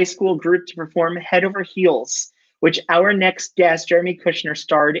first high school group to perform Head Over Heels, which our next guest, Jeremy Kushner,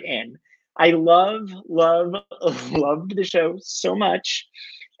 starred in. I loved the show so much.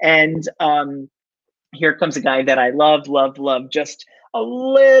 And here comes a guy that I love just a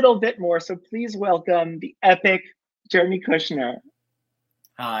little bit more. So please welcome the epic Jeremy Kushner.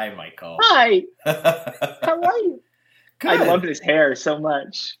 Hi, Michael. Hi. How are you? Good. I love his hair so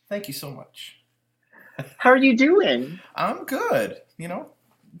much. Thank you so much. How are you doing? I'm good.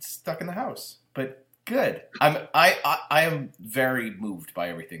 Stuck in the house, but good. I am very moved by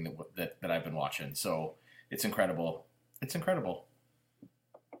everything that I've been watching. So it's incredible. It's incredible.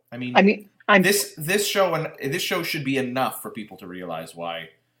 This show should be enough for people to realize why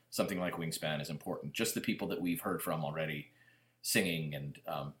something like Wingspan is important. Just the people that we've heard from already singing, and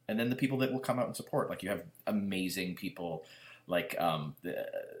then the people that will come out and support. Like, you have amazing people like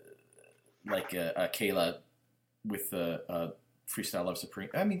Kayla with the Freestyle Love Supreme.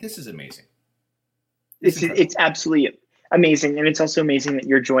 I mean, this is amazing. It's absolutely amazing, and it's also amazing that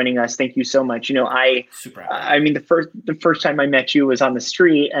you're joining us. Thank you so much. Super happy. I mean, the first time I met you was on the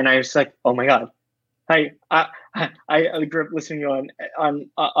street, and I was like, oh my god. I grew up listening on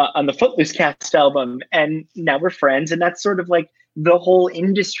the Footloose Cast album, and now we're friends, and that's sort of like the whole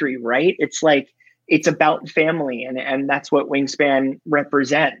industry, right? It's like, it's about family, and that's what Wingspan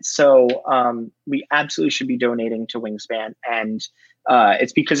represents. So we absolutely should be donating to Wingspan, and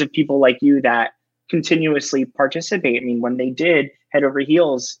it's because of people like you that continuously participate. I mean, when they did Head Over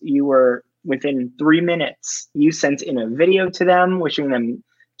Heels, you were within 3 minutes. You sent in a video to them, wishing them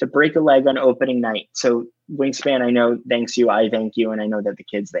to break a leg on opening night. So Wingspan, I know, thanks you. I thank you, and I know that the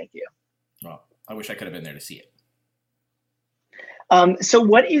kids thank you. Well, I wish I could have been there to see it. So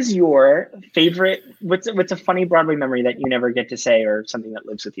what is your favorite, what's a funny Broadway memory that you never get to say, or something that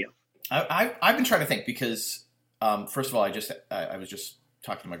lives with you? I've been trying to think because, first of all, I was just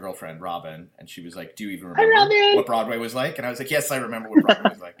talking to my girlfriend, Robin, and she was like, do you even remember what Broadway was like? And I was like, yes, I remember what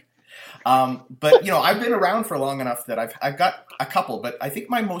Broadway was like. But I've been around for long enough that I've got a couple, but I think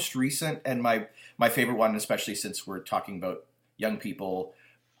my most recent and my favorite one, especially since we're talking about young people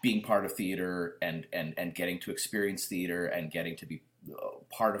being part of theater and getting to experience theater and getting to be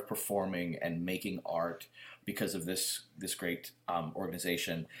part of performing and making art because of this great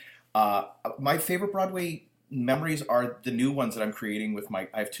organization. My favorite Broadway memories are the new ones that I'm creating with I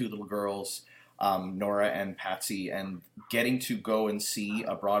have two little girls, Nora and Patsy, and getting to go and see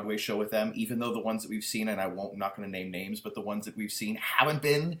a Broadway show with them, even though the ones that we've seen, and I'm not going to name names, but the ones that we've seen haven't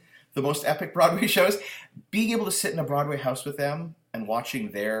been the most epic Broadway shows. Being able to sit in a Broadway house with them and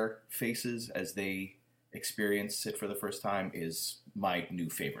watching their faces as they experience it for the first time is my new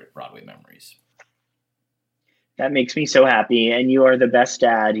favorite Broadway memories. That makes me so happy. And you are the best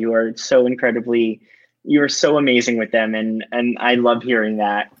dad. You are so amazing with them. And I love hearing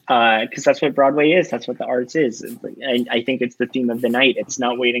that because that's what Broadway is. That's what the arts is. And I think it's the theme of the night. It's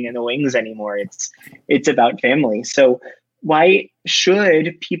not waiting in the wings anymore. It's about family. So why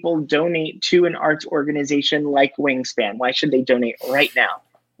should people donate to an arts organization like Wingspan? Why should they donate right now?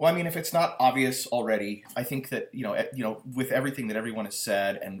 Well, I mean, if it's not obvious already, I think that, with everything that everyone has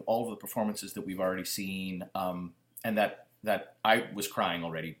said and all of the performances that we've already seen, and that I was crying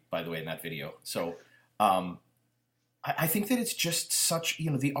already, by the way, in that video. So I think that it's just such,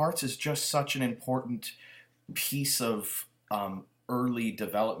 the arts is just such an important piece of early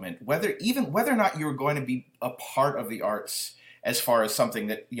development, whether or not you're going to be a part of the arts as far as something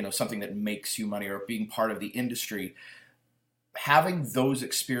that makes you money or being part of the industry. Having those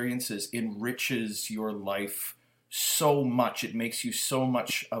experiences enriches your life so much. It makes you so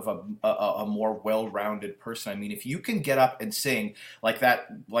much of a more well-rounded person. I mean, if you can get up and sing like that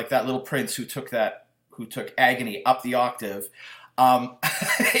little prince who took Agony up the octave,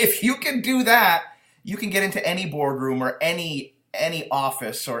 if you can do that, you can get into any boardroom or any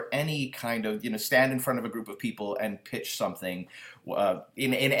office or any kind of, stand in front of a group of people and pitch something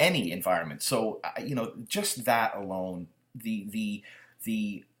in any environment. So, just that alone, the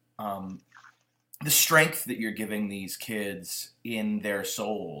strength that you're giving these kids in their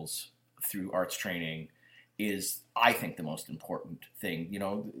souls through arts training is, I think, the most important thing.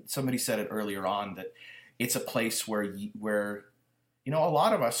 Somebody said it earlier on that it's a place where a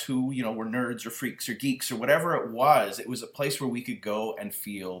lot of us who, were nerds or freaks or geeks or whatever it was a place where we could go and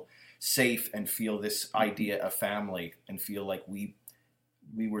feel safe and feel this idea of family and feel like we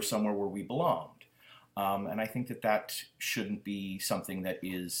were somewhere where we belonged. And I think that shouldn't be something that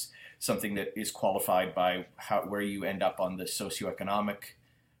is qualified by where you end up on the socioeconomic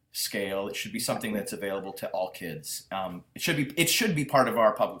scale. It should be something that's available to all kids. It should be part of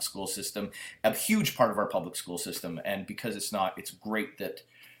our public school system, a huge part of our public school system. And because it's not, it's great that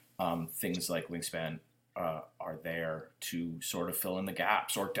things like Wingspan are there to sort of fill in the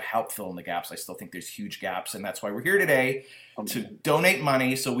gaps or to help fill in the gaps. I still think there's huge gaps, and that's why we're here today to donate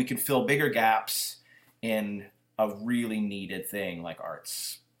money so we can fill bigger gaps in a really needed thing like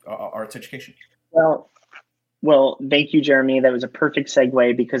arts education. Well, thank you, Jeremy. That was a perfect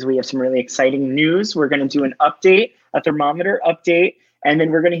segue because we have some really exciting news. We're going to do a thermometer update, and then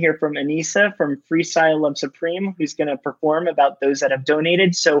we're going to hear from Anissa from Freestyle Love Supreme, who's going to perform about those that have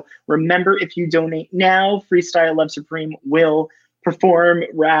donated. So remember, if you donate now, Freestyle Love Supreme will perform,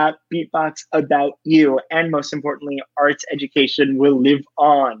 rap, beatbox about you. And most importantly, arts education will live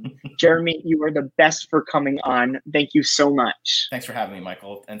on. Jeremy, you are the best for coming on. Thank you so much. Thanks for having me,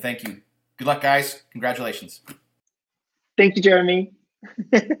 Michael. And thank you. Good luck, guys. Congratulations. Thank you, Jeremy.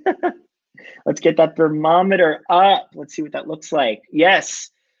 Let's get that thermometer up. Let's see what that looks like.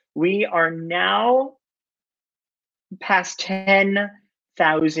 Yes, we are now past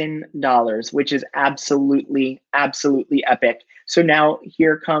 $10,000, which is absolutely, absolutely epic. So now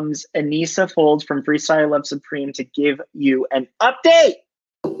here comes Anissa Folds from Freestyle Love Supreme to give you an update.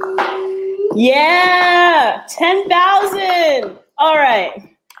 Yeah, 10,000. All right.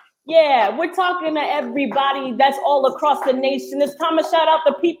 Yeah, we're talking to everybody that's all across the nation. It's time to shout out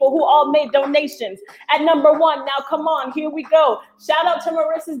the people who all made donations. At number 1, now come on, here we go. Shout out to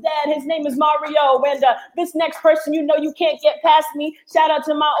Marissa's dad. His name is Mario. And this next person, you can't get past me. Shout out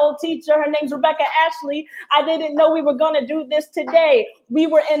to my old teacher. Her name's Rebecca Ashley. I didn't know we were going to do this today. We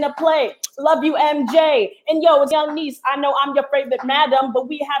were in a play. Love you, MJ. And it's Young Niece. I know I'm your favorite madam, but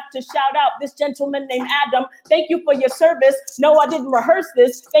we have to shout out this gentleman named Adam. Thank you for your service. No, I didn't rehearse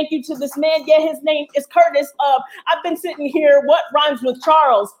this. Thank you to this man. Yeah, his name is Curtis. I've been sitting here. What rhymes with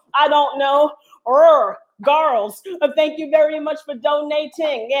Charles? I don't know. Girls. Thank you very much for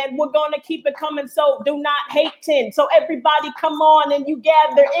donating. And we're going to keep it coming. So do not hate 10. So everybody come on and you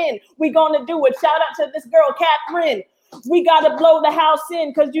gather in. We're going to do it. Shout out to this girl, Catherine. We got to blow the house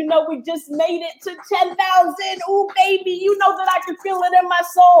in because, we just made it to 10,000. Ooh, baby, that I can feel it in my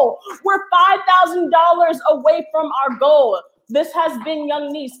soul. We're $5,000 away from our goal. This has been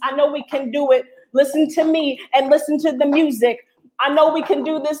Young Niece. I know we can do it. Listen to me and listen to the music. I know we can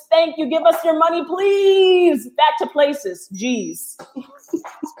do this. Thank you. Give us your money, please. Back to places. Jeez.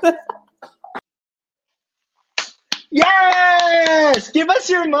 Yes! Give us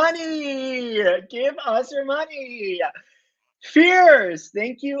your money! Give us your money! Fears!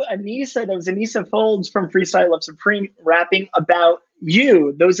 Thank you, Anissa. That was Anissa Folds from Freestyle Love Supreme rapping about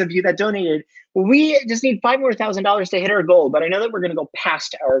you, those of you that donated. We just need $5 more thousand to hit our goal, but I know that we're going to go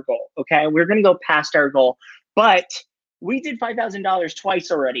past our goal, okay? We're going to go past our goal, but we did $5,000 twice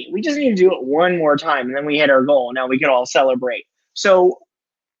already. We just need to do it one more time, and then we hit our goal. Now we can all celebrate. So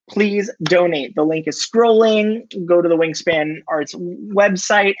please donate. The link is scrolling. Go to the Wingspan Arts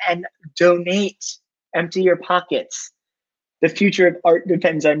website and donate. Empty your pockets. The future of art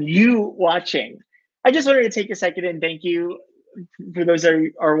depends on you watching. I just wanted to take a second and thank you for those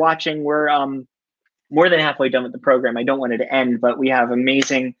that are watching. We're more than halfway done with the program. I don't want it to end, but we have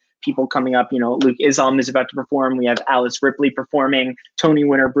amazing people coming up. Luke Isam is about to perform. We have Alice Ripley performing. Tony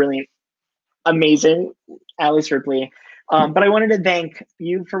winner, brilliant, amazing Alice Ripley. But I wanted to thank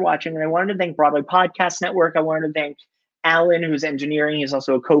you for watching, and I wanted to thank Broadway Podcast Network. I wanted to thank Alan, who's engineering. He's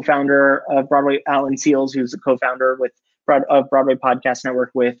also a co-founder of Broadway, Alan Seals, who's a co-founder of Broadway Podcast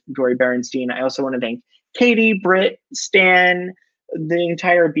Network with Dory Berenstein. I also want to thank Katie, Britt, Stan, the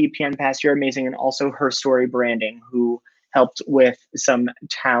entire BPN Pass. You're amazing, and also Her Story Branding, who helped with some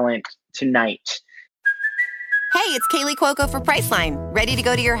talent tonight. Hey, it's Kaylee Cuoco for Priceline. Ready to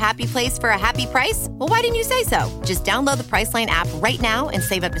go to your happy place for a happy price? Well, why didn't you say so? Just download the Priceline app right now and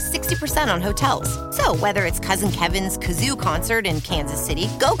save up to 60% on hotels. So whether it's Cousin Kevin's Kazoo Concert in Kansas City,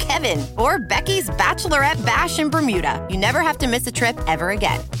 go Kevin, or Becky's Bachelorette Bash in Bermuda, you never have to miss a trip ever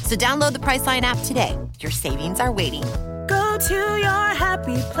again. So download the Priceline app today. Your savings are waiting. Go to your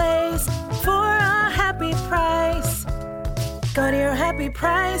happy place for a happy price. Go to your happy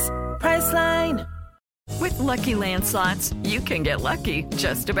price, Priceline. With Lucky Land Slots, you can get lucky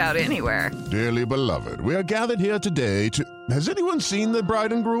just about anywhere. Dearly beloved, we are gathered here today to... Has anyone seen the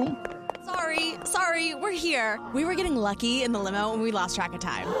bride and groom? sorry, we're here. We were getting lucky in the limo and we lost track of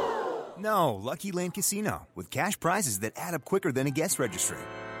time. No, Lucky Land Casino, with cash prizes that add up quicker than a guest registry.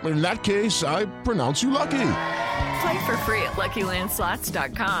 In that case, I pronounce you lucky. Play for free at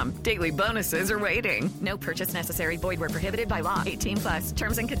LuckyLandSlots.com. Daily bonuses are waiting. No purchase necessary. Void where prohibited by law. 18+.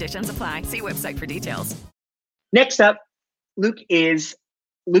 Terms and conditions apply. See website for details. Next up, Luke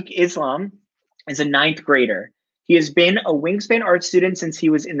Islam is a 9th grader. He has been a Wingspan art student since he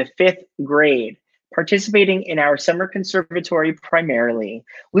was in the 5th grade, participating in our summer conservatory primarily.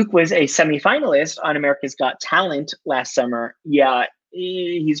 Luke was a semifinalist on America's Got Talent last summer. Yeah,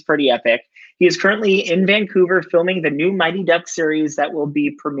 he's pretty epic. He is currently in Vancouver filming the new Mighty Ducks series that will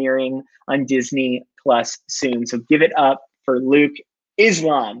be premiering on Disney Plus soon. So give it up for Luke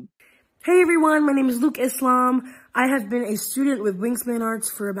Islam. Hey everyone, my name is Luke Islam. I have been a student with Wingspan Arts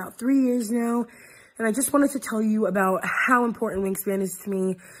for about 3 years now, and I just wanted to tell you about how important Wingspan is to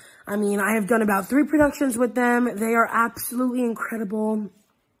me. I mean, I have done about 3 productions with them. They are absolutely incredible.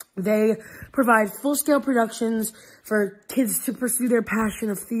 They provide full-scale productions for kids to pursue their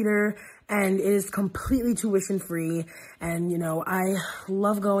passion of theater, and it is completely tuition-free. And, you know, I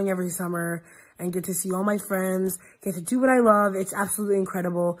love going every summer and get to see all my friends, get to do what I love. It's absolutely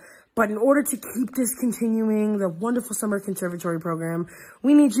incredible. But in order to keep this continuing, the wonderful summer conservatory program,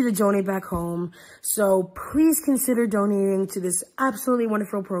 we need you to donate back home. So please consider donating to this absolutely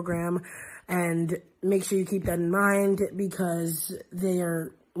wonderful program, and make sure you keep that in mind because they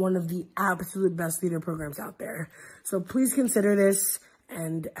are one of the absolute best theater programs out there. So please consider this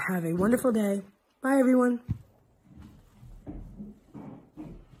and have a wonderful day. Bye, everyone.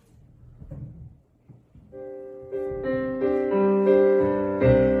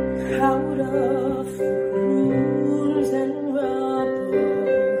 Out of ruins and rubble,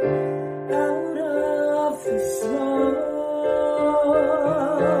 out of the smoke,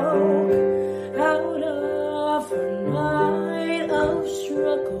 out of a night of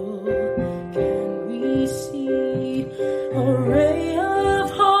struggle, can we see a ray of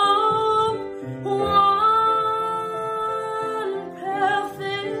hope? One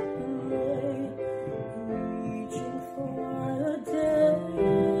perfect ray, reaching for the day.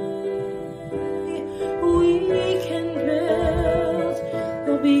 We can build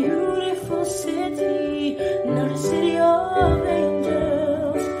a beautiful city, not a city of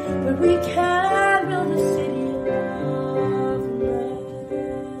angels, but we can build a city of love.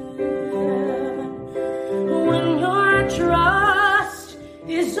 When your trust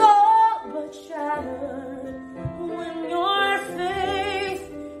is all but shattered, when your faith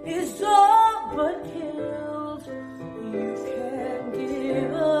is all but killed, you can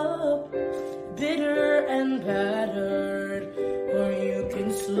give up bitter and battered, or you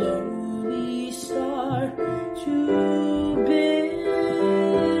can slowly start to build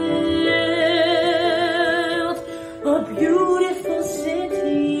a beautiful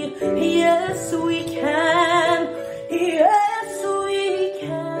city. Yes, we can. Yes, we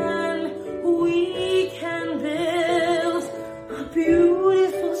can. We can build a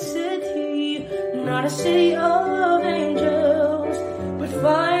beautiful city, not a city of angels, but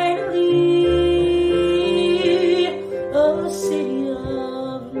finally a city of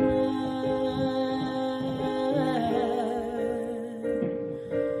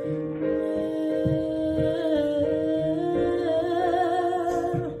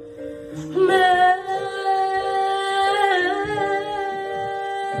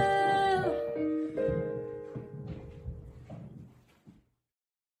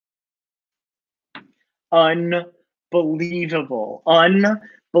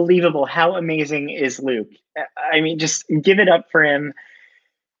Unbelievable. How amazing is Luke? I mean, just give it up for him.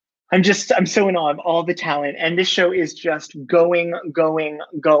 I'm so in awe of all the talent, and this show is just going.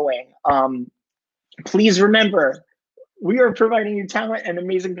 Please remember, we are providing you talent and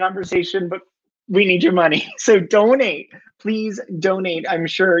amazing conversation, but we need your money. So donate, please donate. I'm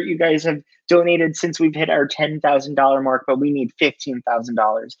sure you guys have donated since we've hit our $10,000 mark, but we need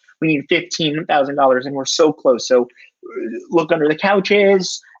 $15,000. We need $15,000, and we're so close. So look under the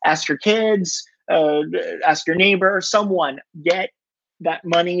couches, ask your kids, ask your neighbor, someone, get that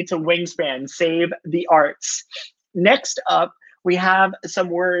money to Wingspan, save the arts. Next up, we have some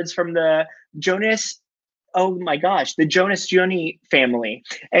words from the Jonas Gioni family.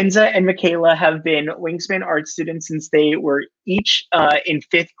 Enza and Michaela have been Wingspan art students since they were each in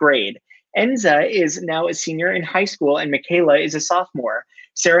 5th grade. Enza is now a senior in high school, and Michaela is a sophomore.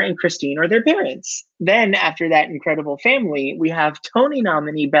 Sarah and Christine are their parents. Then, after that incredible family, we have Tony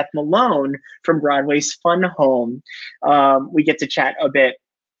nominee Beth Malone from Broadway's Fun Home. We get to chat a bit.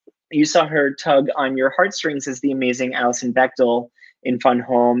 You saw her tug on your heartstrings as the amazing Alison Bechdel in Fun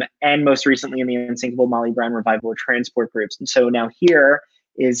Home, and most recently in the Unsinkable Molly Brown revival of Transport Groups. And so now here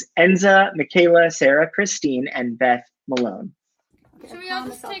is Enza, Michaela, Sarah, Christine, and Beth Malone. Should we all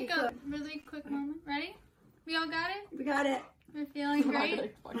just take a really quick moment? Ready? We all got it? We got it. We're feeling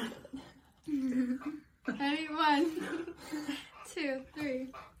great? Ready? 1, 2, 3.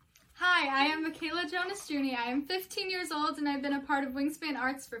 Hi, I am Michaela Jonas Juni. I am 15 years old and I've been a part of Wingspan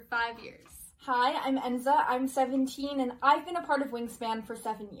Arts for 5 years. Hi, I'm Enza. I'm 17 and I've been a part of Wingspan for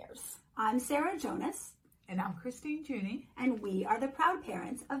 7 years. I'm Sarah Jonas. And I'm Christine Juni. And we are the proud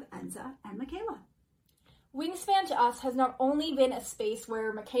parents of Enza and Michaela. Wingspan to us has not only been a space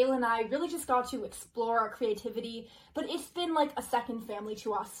where Michaela and I really just got to explore our creativity, but it's been like a second family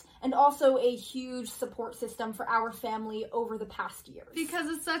to us, and also a huge support system for our family over the past years. Because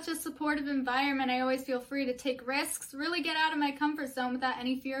it's such a supportive environment, I always feel free to take risks, really get out of my comfort zone without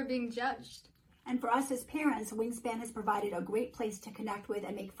any fear of being judged. And for us as parents, Wingspan has provided a great place to connect with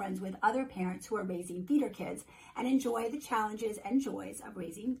and make friends with other parents who are raising theater kids and enjoy the challenges and joys of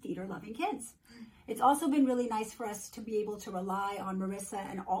raising theater-loving kids. It's also been really nice for us to be able to rely on Marissa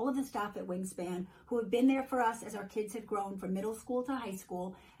and all of the staff at Wingspan who have been there for us as our kids have grown from middle school to high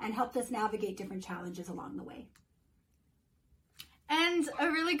school and helped us navigate different challenges along the way. And a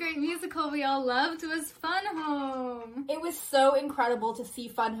really great musical we all loved was Fun Home. It was so incredible to see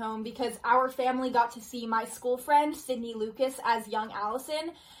Fun Home because our family got to see my school friend, Sydney Lucas, as young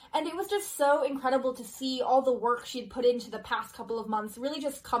Allison. And it was just so incredible to see all the work she'd put into the past couple of months really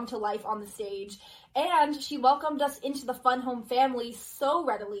just come to life on the stage. And she welcomed us into the Fun Home family so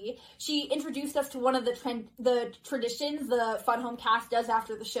readily. She introduced us to one of the traditions the Fun Home cast does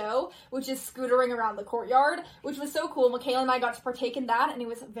after the show, which is scootering around the courtyard, which was so cool. Michaela and I got to partake in that, and it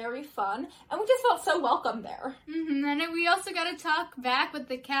was very fun. And we just felt so welcome there. Mm-hmm. And we also got to talk back with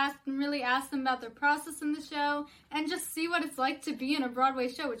the cast and really ask them about their process in the show and just see what it's like to be in a Broadway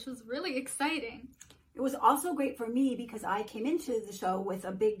show, which was really exciting. It was also great for me because I came into the show with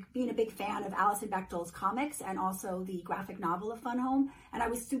being a big fan of Alison Bechdel's comics and also the graphic novel of Fun Home. And I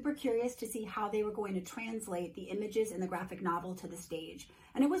was super curious to see how they were going to translate the images in the graphic novel to the stage.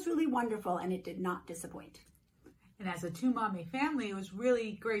 And it was really wonderful, and it did not disappoint. And as a two-mommy family, it was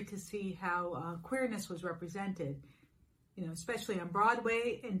really great to see how queerness was represented, you know, especially on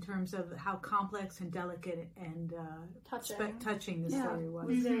Broadway in terms of how complex and delicate and touching the story was. It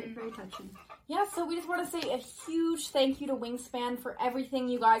was very, very touching. Yeah, so we just want to say a huge thank you to Wingspan for everything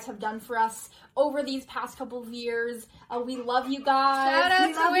you guys have done for us over these past couple of years. We love you guys. Shout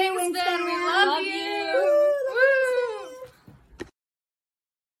out to Wingspan. We love you. Woo!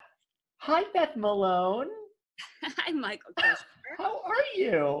 Hi, Beth Malone. Hi, Michael Christopher. How are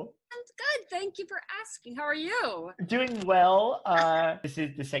you? I'm good. Thank you for asking. How are you? Doing well. This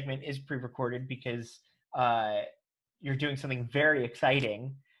segment is pre-recorded because you're doing something very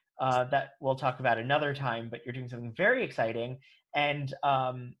exciting that we'll talk about another time, but you're doing something very exciting. And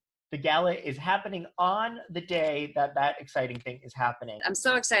the gala is happening on the day that exciting thing is happening. I'm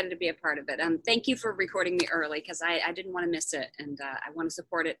so excited to be a part of it. Thank you for recording me early because I didn't want to miss it. And I want to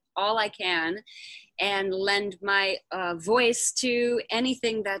support it all I can and lend my voice to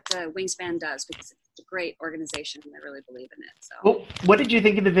anything that Wingspan does because it's a great organization and I really believe in it. So. Well, what did you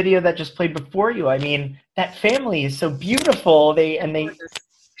think of the video that just played before you? I mean, that family is so beautiful. They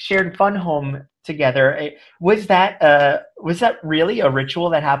shared Fun Home together. Was that really a ritual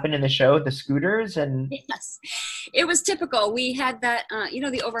that happened in the show, the scooters? And yes, it was typical. We had that,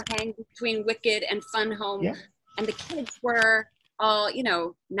 the overhang between Wicked and Fun Home, and the kids were all,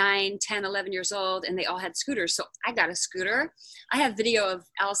 9, 10, 11 years old, and they all had scooters. So I got a scooter. I have video of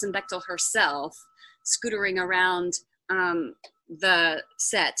Alison Bechdel herself scootering around the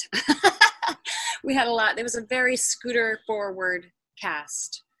set. We had a lot. There was a very scooter forward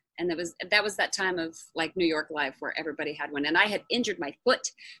cast. And that was that time of like New York life where everybody had one. And I had injured my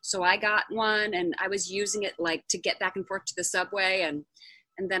foot, so I got one and I was using it like to get back and forth to the subway. And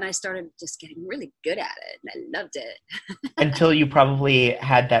then I started just getting really good at it and I loved it. Until you probably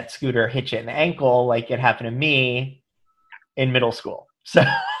had that scooter hit you in the ankle like it happened to me in middle school. So.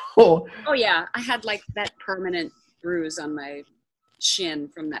 Oh yeah, I had like that permanent bruise on my shin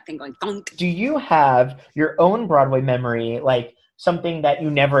from that thing going thunk. Do you have your own Broadway memory, like something that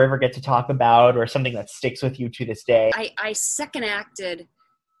you never ever get to talk about or something that sticks with you to this day? I second acted.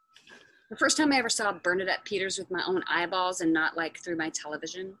 The first time I ever saw Bernadette Peters with my own eyeballs and not like through my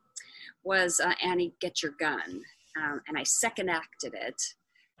television was Annie, Get Your Gun. And I second acted it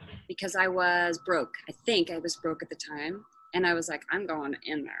because I was broke. I think I was broke at the time. And I was like, I'm going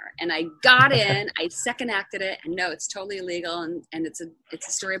in there. And I got in, I second acted it, and no, it's totally illegal. And it's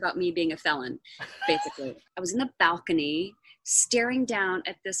a story about me being a felon, basically. I was in the balcony staring down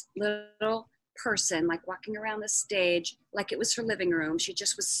at this little person, like walking around the stage like it was her living room. She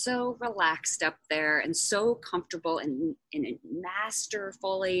just was so relaxed up there and so comfortable and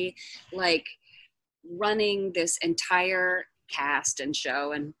masterfully like running this entire cast and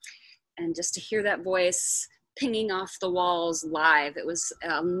show, and just to hear that voice pinging off the walls live, it was,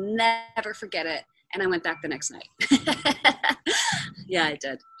 I'll never forget it. And I went back the next night. Yeah, I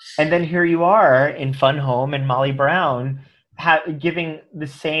did. And then here you are in Fun Home and Molly Brown giving the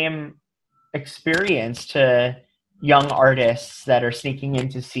same experience to young artists that are sneaking in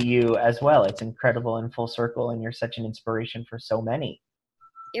to see you as well. It's incredible in full circle, and you're such an inspiration for so many.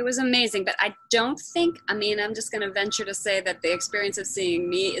 It was amazing, but I don't think, I mean, I'm just going to venture to say that the experience of seeing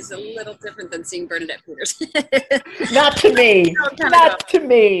me is a little different than seeing Bernadette Peters. Not to me. Not to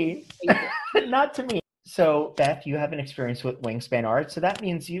me. Not to me. So, Beth, you have an experience with Wingspan Arts. So that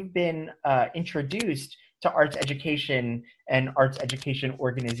means you've been introduced to arts education and arts education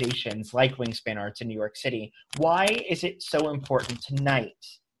organizations like Wingspan Arts in New York City. Why is it so important tonight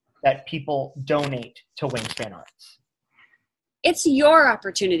that people donate to Wingspan Arts? It's your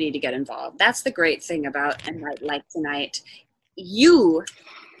opportunity to get involved. That's the great thing about a night like tonight. You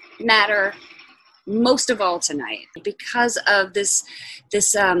matter most of all tonight because of this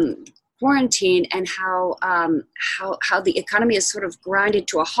quarantine and how the economy is sort of grinded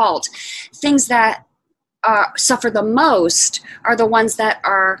to a halt. Things that suffer the most are the ones that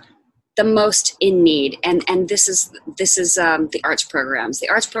are the most in need, and this is the arts programs. The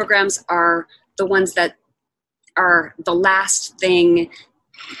arts programs are the ones that are the last thing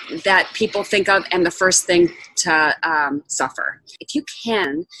that people think of and the first thing to suffer. If you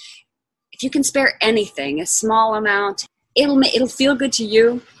can spare anything, a small amount, it'll feel good to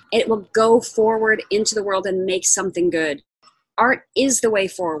you. It will go forward into the world and make something good. Art is the way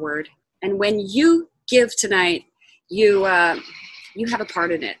forward, and when you give tonight, you have a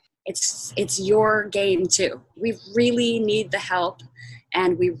part in it. It's your game too. We really need the help.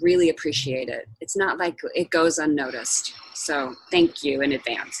 And we really appreciate it. It's not like it goes unnoticed. So thank you in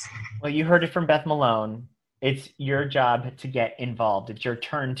advance. Well, you heard it from Beth Malone. It's your job to get involved. It's your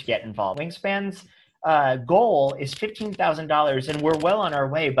turn to get involved. Wingspan's goal is $15,000, and we're well on our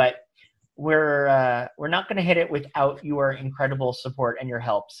way, but we're not going to hit it without your incredible support and your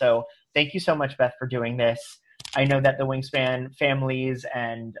help. So thank you so much, Beth, for doing this. I know that the Wingspan families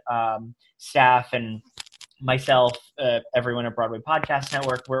and staff and myself, everyone at Broadway Podcast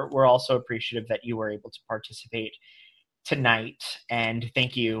Network, we're also appreciative that you were able to participate tonight. And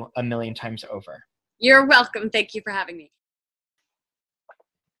thank you a million times over. You're welcome. Thank you for having me.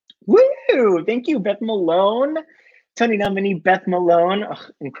 Woo! Thank you, Beth Malone. Tony nominee Beth Malone. Oh,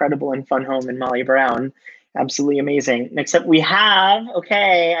 incredible in Fun Home and Molly Brown. Absolutely amazing. Next up,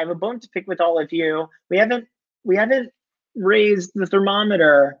 I have a bone to pick with all of you. We haven't raised the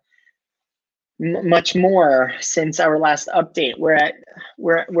thermometer much more since our last update. We're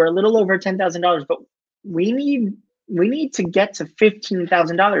a little over $10,000, but we need to get to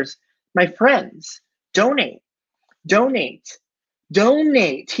 $15,000. My friends, donate.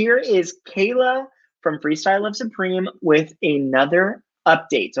 Here is Kayla from Freestyle Love Supreme with another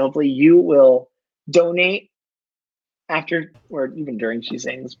update. So hopefully you will donate after or even during she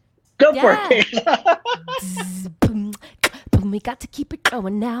sings. Go for it, Kayla. We got to keep it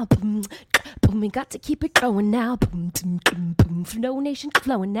going now. We got to keep it going now. Donations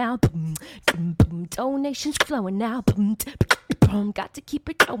flowing now. Donations flowing now. Got to keep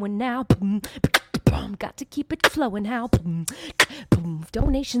it going now. Got to keep it flowing now.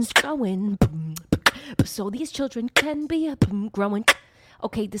 Donations going. So these children can be growing.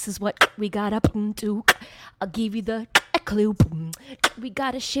 Okay, this is what we gotta do. I'll give you the clue. We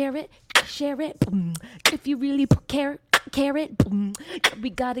gotta share it. If you really care it. We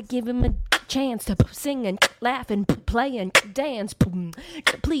gotta give him a chance to sing and laugh and play and dance.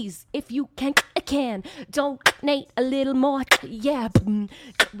 Please, if you can donate a little more. Yeah,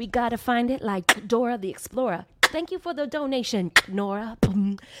 we gotta find it like Dora the Explorer. Thank you for the donation, Nora.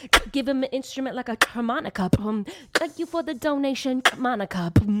 Give him an instrument like a harmonica. Thank you for the donation,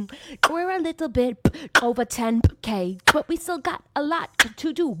 Monica. We're a little bit over 10K, but we still got a lot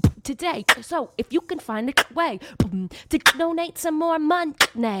to do today. So if you can find a way to donate some more money,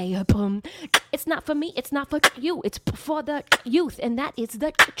 it's not for me, it's not for you, it's for the youth, and that is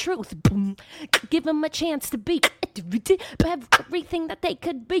the truth. Give them a chance to be everything that they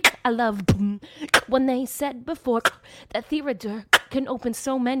could be. I love when they said before that theater can open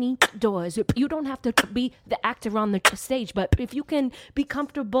so many doors. You don't have to be the actor on the stage, but if you can be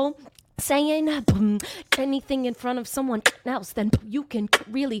comfortable saying anything in front of someone else, then you can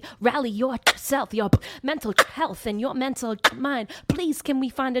really rally yourself, your mental health and your mental mind. Please, can we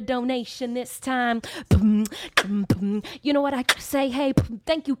find a donation this time? You know what I say? Hey,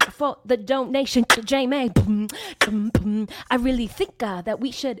 thank you for the donation, Jamie. I really think that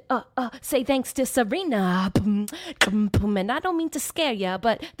we should say thanks to Serena. And I don't mean to scare ya,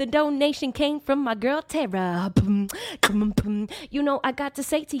 but the donation came from my girl Tara. You know, I got to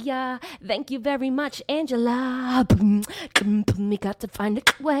say to ya, thank you very much, Angela. We got to find a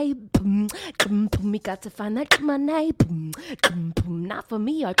way. We got to find that money. Not for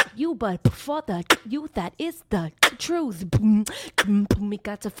me or you, but for the youth. That is the truth. We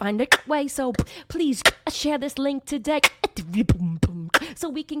got to find a way. So please share this link today, so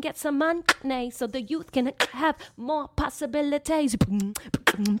we can get some money, so the youth can have more possibilities.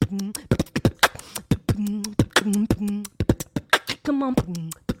 Come on.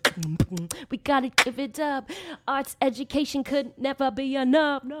 We gotta give it up. Arts education could never be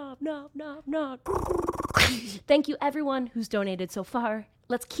enough. No. Thank you, everyone who's donated so far.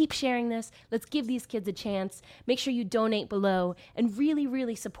 Let's keep sharing this. Let's give these kids a chance. Make sure you donate below and really,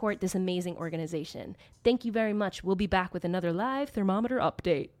 really support this amazing organization. Thank you very much. We'll be back with another live thermometer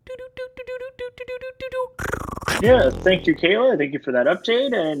update. Yeah, thank you, Kayla. Thank you for that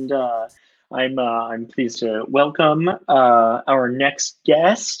update, and I'm pleased to welcome our next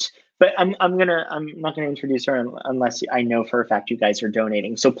guest. But I'm not gonna introduce her unless I know for a fact you guys are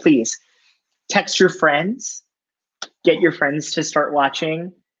donating. So please text your friends, get your friends to start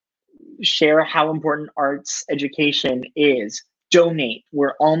watching, share how important arts education is. Donate.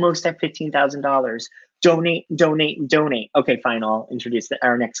 We're almost at $15,000. Donate. Okay, fine. I'll introduce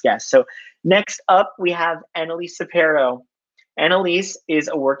our next guest. So next up, we have Annalise Sapero. Annalise is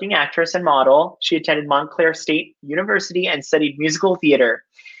a working actress and model. She attended Montclair State University and studied musical theater.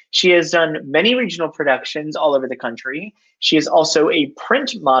 She has done many regional productions all over the country. She is also a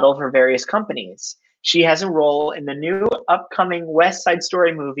print model for various companies. She has a role in the new upcoming West Side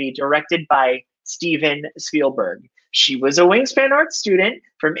Story movie directed by Steven Spielberg. She was a Wingspan Arts student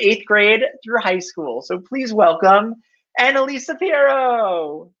from 8th grade through high school. So please welcome Annalise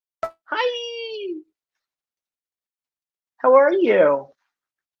Sapero. Hi. How are you?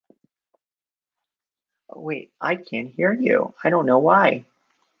 Oh, wait, I can't hear you. I don't know why.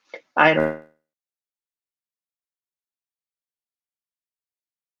 I don't.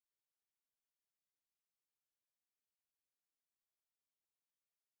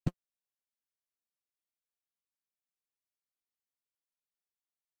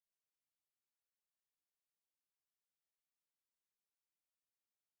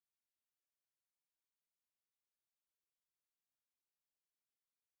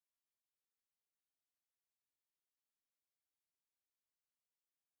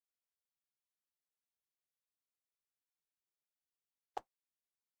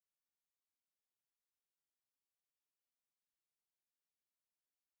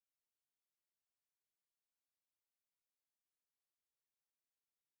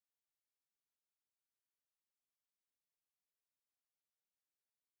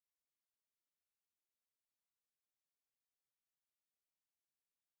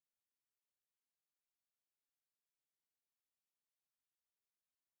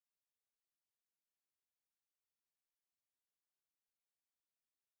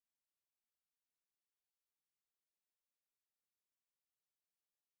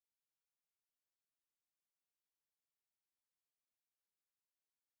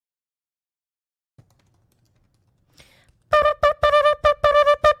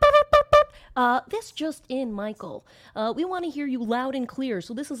 This just in, Michael. We want to hear you loud and clear,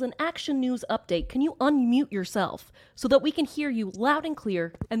 so this is an Action News update. Can you unmute yourself so that we can hear you loud and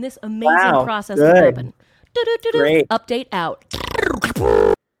clear and this amazing process can happen? Great. Update out.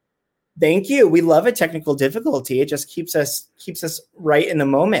 Thank you. We love a technical difficulty. It just keeps us right in the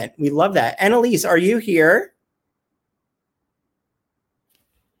moment. We love that. Annalise, are you here?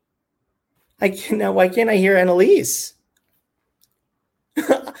 Why can't I hear Annalise?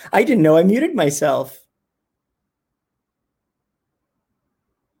 I didn't know I muted myself.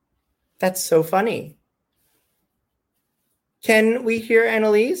 That's so funny. Can we hear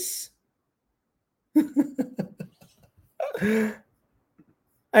Annalise? I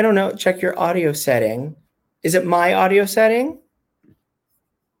don't know. Check your audio setting. Is it my audio setting?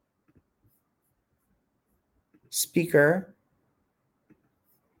 Speaker.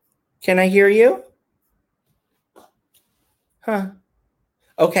 Can I hear you? Huh.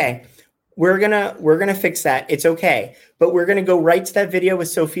 Okay. We're gonna fix that. It's okay. But we're gonna go right to that video with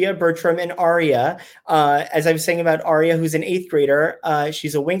Sophia, Bertram, and Aria. As I was saying about Aria, who's an 8th grader,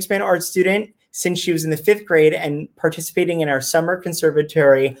 she's a Wingspan Art student since she was in the 5th grade and participating in our summer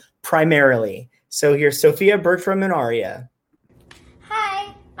conservatory primarily. So here's Sophia, Bertram, and Aria.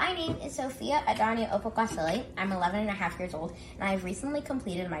 Hi, my name is Sophia Adania Opokasile. I'm 11 and a half years old, and I've recently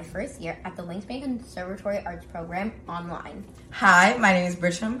completed my first year at the Wingspan Conservatory Arts Program online. Hi, my name is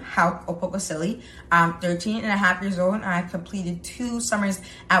Bertram Hauk Opokasile. I'm 13 and a half years old, and I've completed 2 summers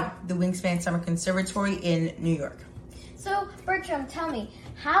at the Wingspan Summer Conservatory in New York. So, Bertram, tell me,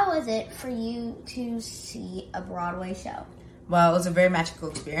 how was it for you to see a Broadway show? Well, it was a very magical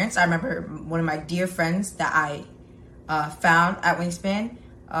experience. I remember one of my dear friends that I found at Wingspan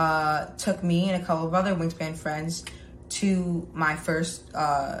took me and a couple of other Wingspan friends to my first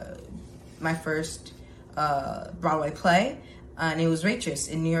Broadway play, and it was Waitress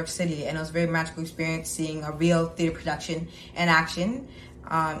in New York City, and it was a very magical experience seeing a real theater production in action.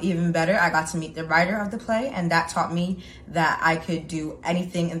 Even better, I got to meet the writer of the play, and that taught me that I could do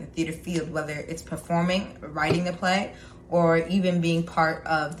anything in the theater field, whether it's performing, writing the play, or even being part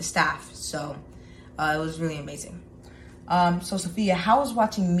of the staff. So it was really amazing. So Sophia, how was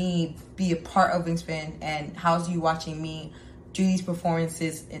watching me be a part of Wingspan, and how's you watching me do these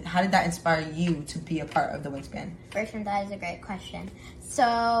performances, and how did that inspire you to be a part of the Wingspan? Bertram, that is a great question.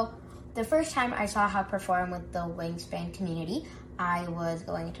 So the first time I saw her perform with the Wingspan community, I was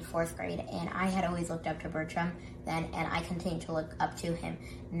going into 4th grade, and I had always looked up to Bertram then, and I continue to look up to him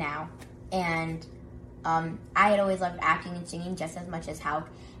now. And I had always loved acting and singing just as much as Hauk,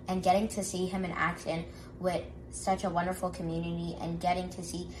 and getting to see him in action with such a wonderful community and getting to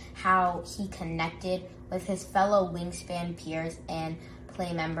see how he connected with his fellow Wingspan peers and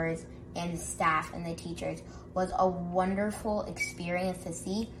play members and the staff and the teachers was a wonderful experience to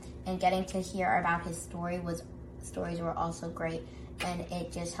see, and getting to hear about his stories were also great, and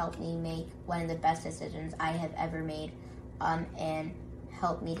it just helped me make one of the best decisions I have ever made, and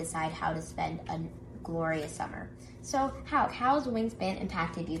helped me decide how to spend a glorious summer. So how's Wingspan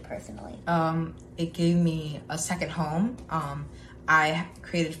impacted you personally? It gave me a second home. I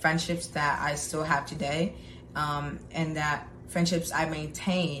created friendships that I still have today, and that friendships I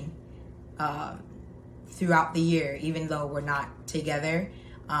maintain throughout the year, even though we're not together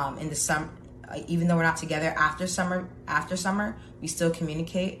in the summer. Even though we're not together after summer, we still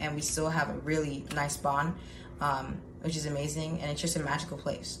communicate and we still have a really nice bond, which is amazing, and it's just a magical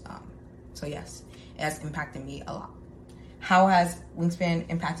place. So yes, it has impacted me a lot. How has Wingspan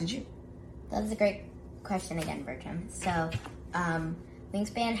impacted you? That's a great question again, Bertram. So,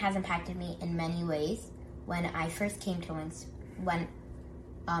 Wingspan has impacted me in many ways. When I first came to it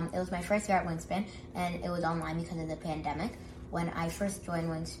was my first year at Wingspan, and it was online because of the pandemic. When I first joined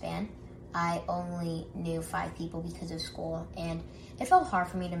Wingspan, I only knew 5 people because of school, and it felt hard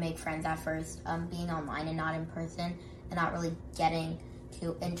for me to make friends at first, being online and not in person, and not really getting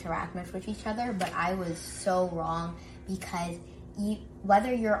to interact much with each other. But I was so wrong, because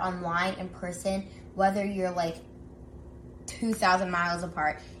whether you're online, in person, whether you're like 2,000 miles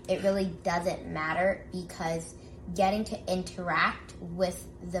apart, it really doesn't matter, because getting to interact with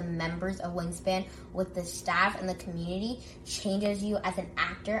the members of Wingspan, with the staff and the community, changes you as an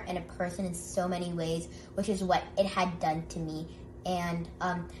actor and a person in so many ways, which is what it had done to me. And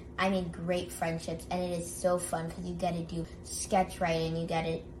I made great friendships, and it is so fun because you get to do sketch writing, you get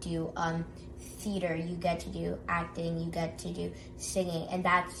to do theater, you get to do acting, you get to do singing, and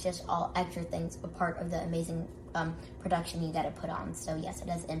that's just all extra things, a part of the amazing production you get to put on. So yes, it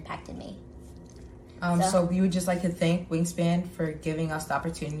has impacted me. So we would just like to thank Wingspan for giving us the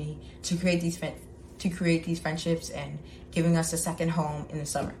opportunity to create these friendships and giving us a second home in the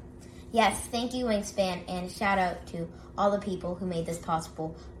summer. Yes, thank you, Wingspan, and shout out to all the people who made this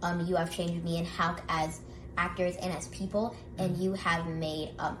possible. You have changed me and Hauk as actors and as people, and you have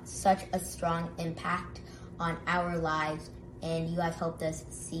made such a strong impact on our lives, and you have helped us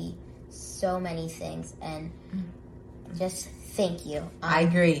see so many things, and just thank you. I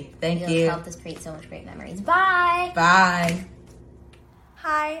agree. Thank you. You have helped us create so much great memories. Bye! Bye!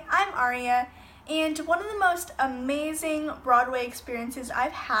 Hi, I'm Aria, and one of the most amazing Broadway experiences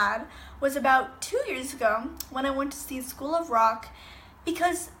I've had was about 2 years ago when I went to see School of Rock,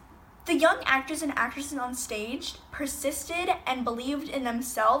 because the young actors and actresses on stage persisted and believed in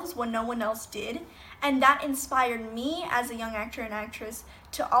themselves when no one else did, and that inspired me as a young actor and actress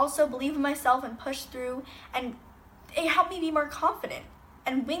to also believe in myself and push through, and it helped me be more confident.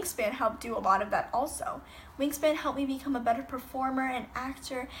 And Wingspan helped do a lot of that also. Wingspan helped me become a better performer and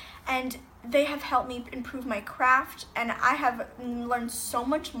actor, and they have helped me improve my craft, and I have learned so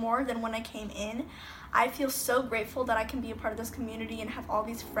much more than when I came in. I feel so grateful that I can be a part of this community and have all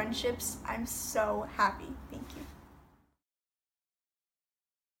these friendships. I'm so happy. Thank you.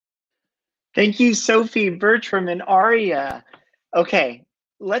 Thank you, Sophie, Bertram, and Aria. Okay,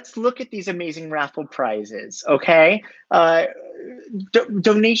 let's look at these amazing raffle prizes, okay?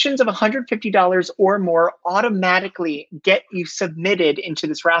 Donations of $150 or more automatically get you submitted into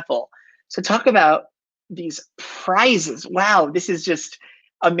this raffle. So talk about these prizes. Wow, this is just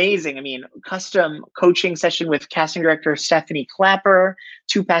amazing. I mean, custom coaching session with casting director Stephanie Clapper,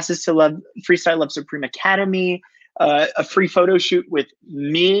 2 passes to Freestyle Love Supreme Academy, a free photo shoot with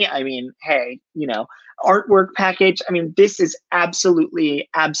me. I mean, hey, you know, artwork package. I mean, this is absolutely,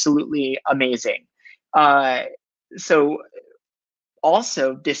 absolutely amazing. So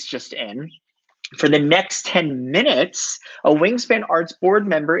also, this just in, for the next 10 minutes, a Wingspan Arts board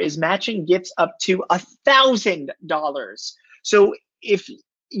member is matching gifts up to $1,000. So if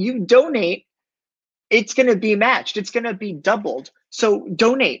you donate, it's going to be matched. It's going to be doubled. So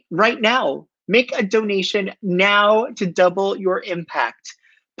donate right now. Make a donation now to double your impact.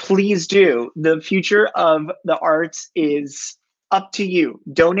 Please do. The future of the arts is up to you.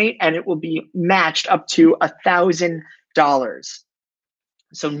 Donate and it will be matched up to $1,000.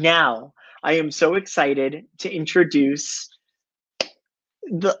 So now I am so excited to introduce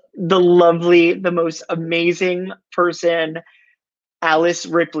the lovely, the most amazing person, Alice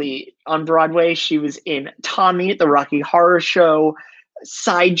Ripley. On Broadway, she was in Tommy, the Rocky Horror Show,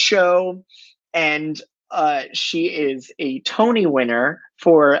 Sideshow, and she is a Tony winner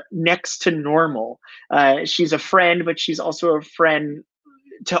for Next to Normal. She's a friend, but she's also a friend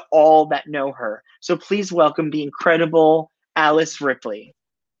to all that know her. So please welcome the incredible Alice Ripley.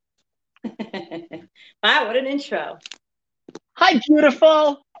 Wow, what an intro. Hi,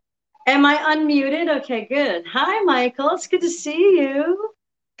 beautiful. Am I unmuted? Okay, good. Hi, Michael. It's good to see you.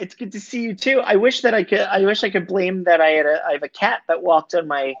 It's good to see you too. I wish I could blame that I have a cat that walked on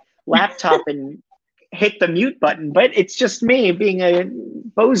my laptop and hit the mute button, but it's just me being a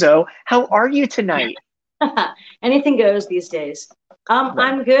bozo. How are you tonight? Anything goes these days.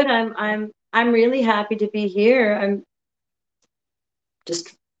 I'm good. I'm really happy to be here. I'm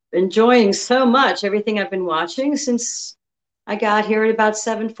just enjoying so much everything I've been watching since I got here at about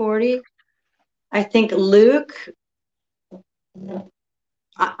 7:40. I think Luke,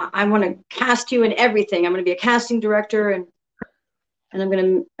 I want to cast you in everything. I'm going to be a casting director, and I'm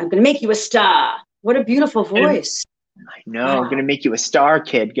going to make you a star. What a beautiful voice. I know. Wow. I'm going to make you a star,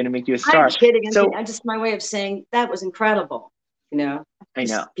 kid. Going to make you a star. I'm kidding. So, just my way of saying that was incredible. You know. I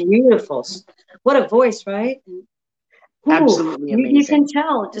know. Beautiful. What a voice, right? Ooh, absolutely amazing. You can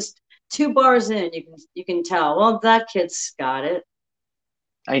tell just 2 bars in, you can tell. Well, that kid's got it.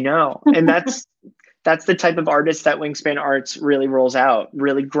 I know, and that's the type of artist that Wingspan Arts really rolls out.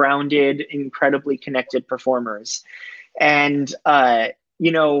 Really grounded, incredibly connected performers, and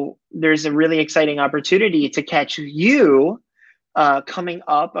you know, there's a really exciting opportunity to catch you coming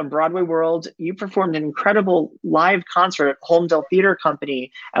up on Broadway World. You performed an incredible live concert at Holmdel Theater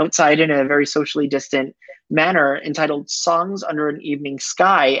Company outside in a very socially distant manner entitled Songs Under an Evening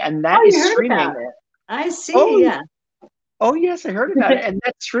Sky. And that is streaming. I see, yeah. Oh, yes, I heard about it. And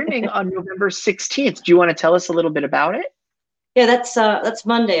that's streaming on November 16th. Do you want to tell us a little bit about it? Yeah, that's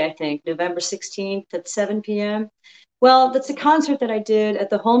Monday, I think, November 16th at 7 p.m. Well, that's a concert that I did at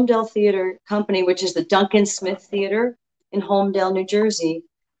the Holmdel Theater Company, which is the Duncan Smith Theater in Holmdel, New Jersey.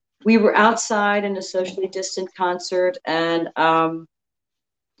 We were outside in a socially distant concert, and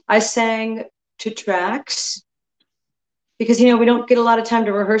I sang 2 tracks because, you know, we don't get a lot of time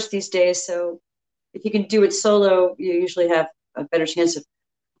to rehearse these days. So if you can do it solo, you usually have a better chance of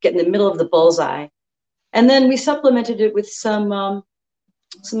getting in the middle of the bullseye. And then we supplemented it with some of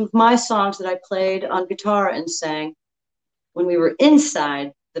my songs that I played on guitar and sang when we were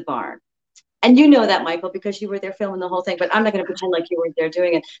inside the barn. And you know that, Michael, because you were there filming the whole thing, but I'm not going to pretend like you weren't there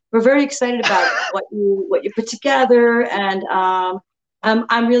doing it. We're very excited about what you put together, and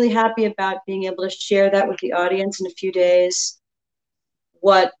I'm really happy about being able to share that with the audience in a few days.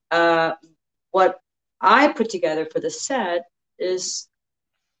 What I put together for the set is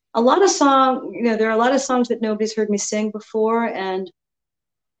a lot of songs. You know, there are a lot of songs that nobody's heard me sing before, and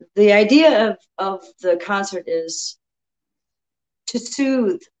the idea of the concert is to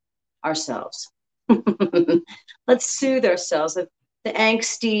soothe ourselves. Let's soothe ourselves. The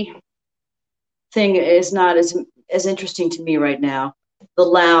angsty thing is not as interesting to me right now. The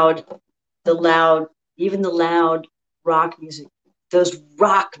loud, even the loud rock music those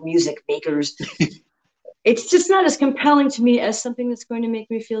rock music makers. It's just not as compelling to me as something that's going to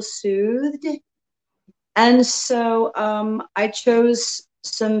make me feel soothed. And so I chose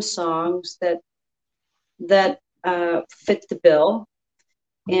some songs that fit the bill,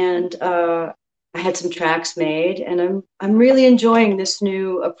 and I had some tracks made, and I'm really enjoying this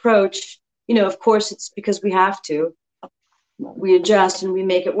new approach. You know, of course, it's because we have to. We adjust and we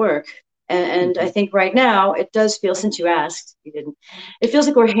make it work. And I think right now it does feel, since you asked, you didn't, it feels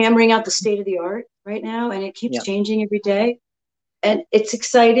like we're hammering out the state of the art right now, and it keeps changing every day. And it's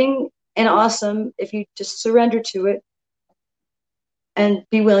exciting and awesome if you just surrender to it and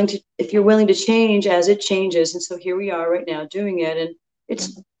be willing to, if you're willing to change as it changes. And so here we are right now doing it.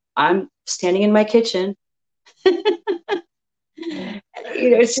 And I'm standing in my kitchen. You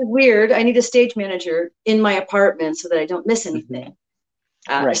know, it's weird. I need a stage manager in my apartment so that I don't miss anything.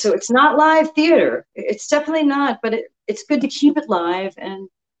 Right. So it's not live theater. It's definitely not, but it's good to keep it live. And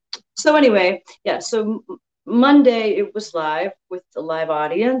so anyway, yeah, so Monday it was live with the live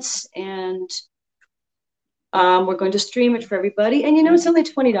audience, and we're going to stream it for everybody. And you know, it's only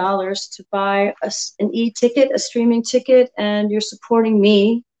 $20 to buy an e-ticket, a streaming ticket, and you're supporting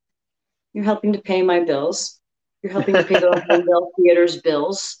me. You're helping to pay my bills. You're helping to pay the Homedale Theater's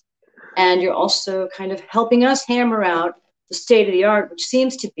bills. And you're also kind of helping us hammer out the state of the art, which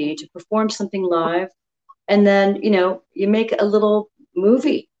seems to be to perform something live. And then, you know, you make a little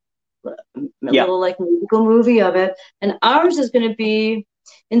movie, little like musical movie of it. And ours is going to be,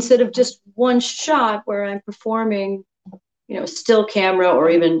 instead of just one shot where I'm performing, you know, still camera or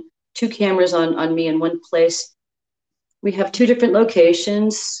even two cameras on me in one place, we have two different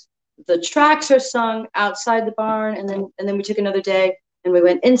locations. The tracks are sung outside the barn, and then we took another day and we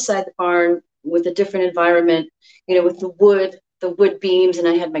went inside the barn with a different environment, you know, with the wood beams, and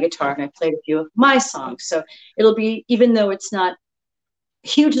I had my guitar and I played a few of my songs. So it'll be, even though it's not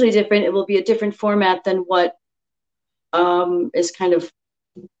hugely different, it will be a different format than what is kind of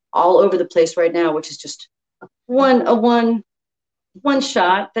all over the place right now, which is just one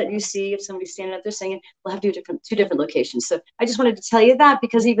shot that you see if somebody's standing up there singing. We'll have two different locations. So I just wanted to tell you that,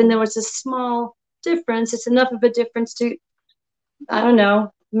 because even though it's a small difference, it's enough of a difference to, I don't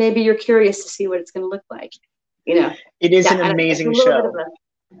know, maybe you're curious to see what it's going to look like. You know, it is an amazing show.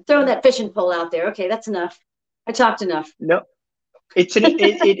 Throwing that fishing pole out there. Okay, that's enough. I talked enough. No, it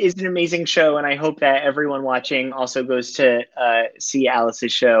is an amazing show, and I hope that everyone watching also goes to see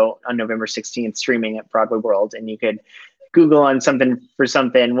Alice's show on November 16th, streaming at Broadway World, and you could Google on something for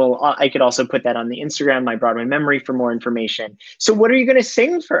something. Well, I could also put that on the Instagram, My Broadway Memory, for more information. So what are you going to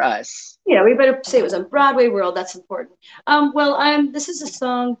sing for us? Yeah, we better say it was on Broadway World. That's important. This is a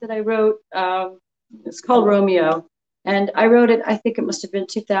song that I wrote. It's called Romeo. And I wrote it, I think it must have been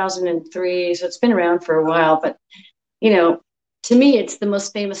 2003. So it's been around for a while. But, you know, to me, it's the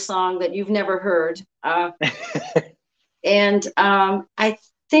most famous song that you've never heard. And I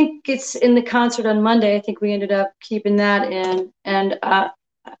think it's in the concert on Monday. I think we ended up keeping that in. And,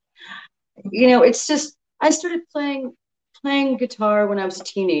 you know, it's just, I started playing guitar when I was a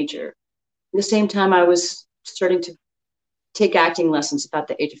teenager. At the same time, I was starting to take acting lessons about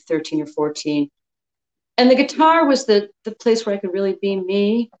the age of 13 or 14. And the guitar was the place where I could really be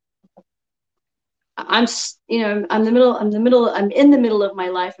me. I'm in the middle of my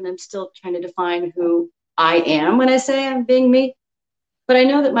life, and I'm still trying to define who I am when I say I'm being me. But I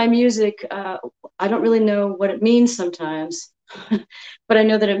know that my music, I don't really know what it means sometimes, but I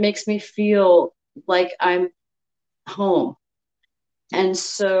know that it makes me feel like I'm home. And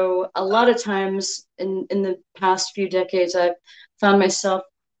so a lot of times in the past few decades, I've found myself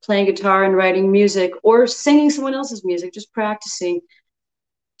playing guitar and writing music or singing someone else's music, just practicing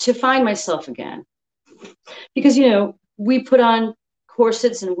to find myself again. Because, you know, we put on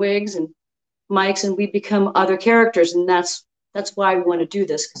corsets and wigs and mics and we become other characters. And that's why we want to do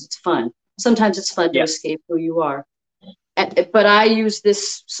this, because it's fun. Sometimes it's fun to escape who you are. But I use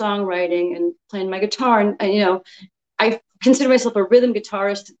this songwriting and playing my guitar. And you know, I consider myself a rhythm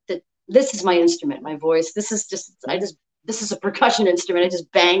guitarist. That this is my instrument, my voice. This is a percussion instrument. I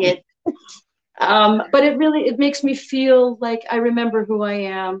just bang it. But it makes me feel like I remember who I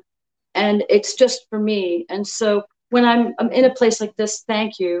am, and it's just for me. And so when I'm in a place like this,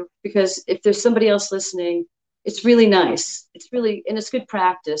 thank you, because if there's somebody else listening, it's really nice. And it's good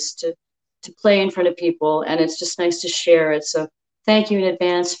practice to play in front of people, and it's just nice to share it. So thank you in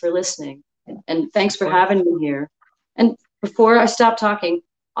advance for listening, and thanks for having me here. And before I stop talking,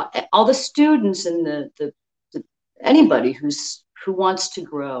 all the students and the anybody who wants to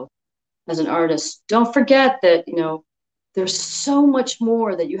grow as an artist, don't forget that, you know, there's so much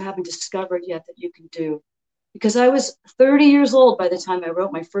more that you haven't discovered yet that you can do. because I was 30 years old by the time I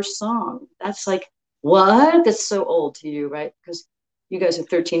wrote my first song. That's like, what? That's so old to you, right? Because you guys are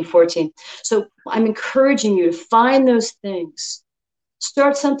 13, 14. So I'm encouraging you to find those things.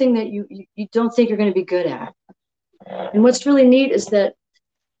 Start something that you don't think you're going to be good at. And what's really neat is that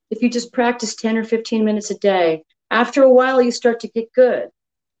if you just practice 10 or 15 minutes a day, after a while you start to get good.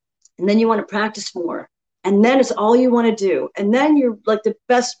 And then you want to practice more. And then it's all you want to do. And then you're like the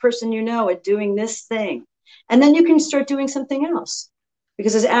best person you know at doing this thing. And then you can start doing something else.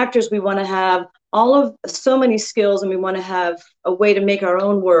 Because as actors, we want to have so many skills, and we want to have a way to make our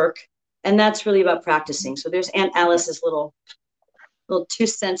own work. And that's really about practicing. So there's Aunt Alice's little 2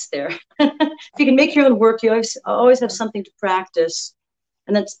 cents there. If you can make your own work, you always have something to practice.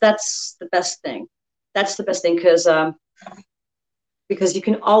 And that's the best thing. That's the best thing, because you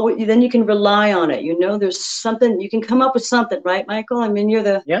can always, then you can rely on it. You know, there's something, you can come up with something, right, Michael? I mean, you're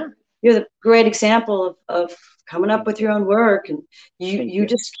the great example of coming up with your own work, and you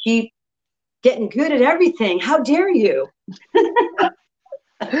just keep getting good at everything. How dare you?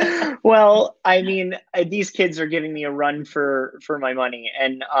 Well, I mean, these kids are giving me a run for my money.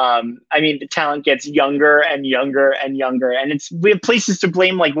 And I mean, the talent gets younger and younger and younger. And we have places to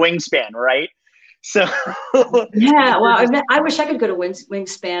blame like Wingspan, right? So yeah, well, I wish I could go to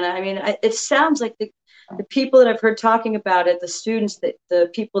Wingspan. I mean, it sounds like the people that I've heard talking about it, the students, the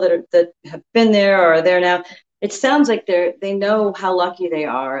people that have been there or are there now, it sounds like they know how lucky they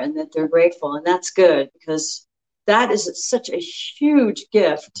are and that they're grateful. And that's good, because that is such a huge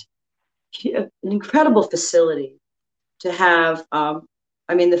gift, an incredible facility to have. I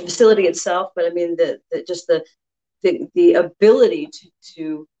mean, the facility itself, but I mean, the ability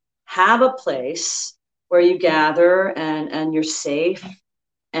to have a place where you gather and you're safe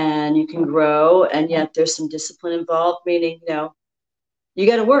and you can grow, and yet there's some discipline involved, meaning, you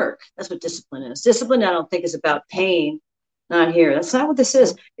got to work. That's what discipline is. Discipline, I don't think, is about pain. Not here. That's not what this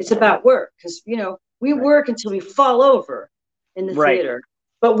is. It's about work, because, we work until we fall over in the theater,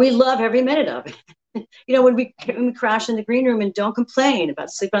 but we love every minute of it. When we crash in the green room and don't complain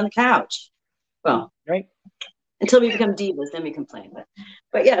about sleeping on the couch. Well, until we become divas, then we complain.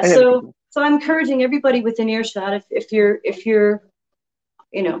 But yeah, so I'm encouraging everybody within earshot, if you're,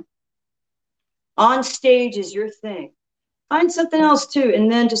 on stage is your thing, find something else too,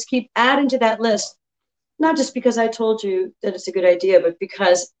 and then just keep adding to that list. Not just because I told you that it's a good idea, but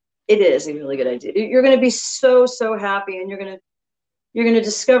because it is a really good idea. You're going to be so happy, and you're going to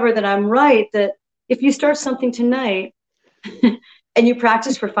discover that I'm right, that if you start something tonight and you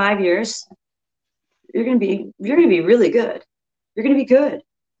practice for 5 years, you're going to be really good. You're going to be good,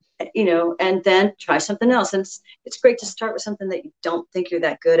 and then try something else. And it's great to start with something that you don't think you're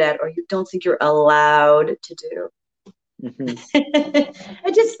that good at, or you don't think you're allowed to do. Mm-hmm.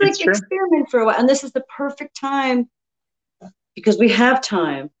 I just experiment for a while. And this is the perfect time, because we have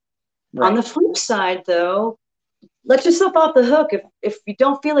time. Right. On the flip side, though, let yourself off the hook if you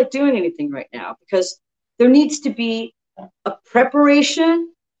don't feel like doing anything right now, because there needs to be a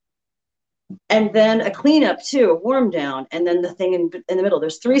preparation and then a cleanup too, a warm down, and then the thing in the middle.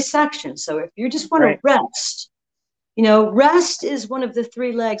 There's 3 sections. So if you just want to rest, rest is one of the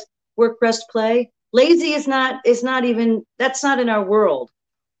 3 legs: work, rest, play. Lazy is not even, that's not in our world.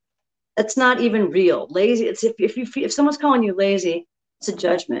 That's not even real. Lazy, it's if someone's calling you lazy, it's a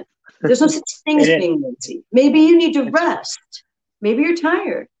judgment. There's no such thing as being lazy. Maybe you need to rest. Maybe you're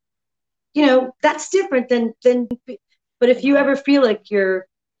tired. That's different than, but if you ever feel like you're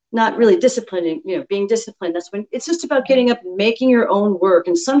not really disciplining, being disciplined, that's when it's just about getting up and making your own work.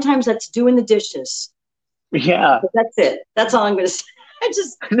 And sometimes that's doing the dishes. Yeah. But that's it. That's all I'm going to say.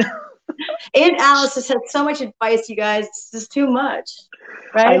 Aunt Alice has had so much advice, you guys. It's just too much,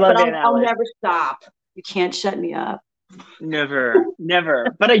 right? I love Aunt Alice. I'll never stop. You can't shut me up. Never.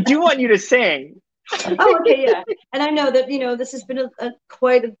 But I do want you to sing. Oh, okay, yeah. And I know that this has been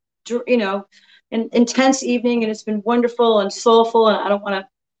quite an intense evening, and it's been wonderful and soulful. And I don't want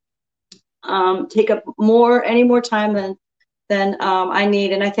to take up any more time than I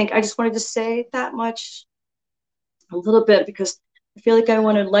need. And I think I just wanted to say that much, a little bit, because I feel like I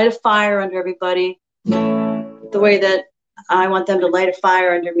want to light a fire under everybody the way that I want them to light a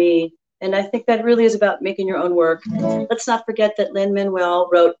fire under me. And I think that really is about making your own work. Let's not forget that Lin-Manuel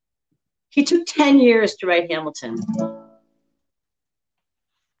he took 10 years to write Hamilton.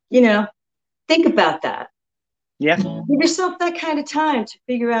 Think about that. Yeah. Give yourself that kind of time to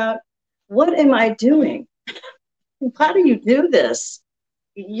figure out, what am I doing? How do you do this?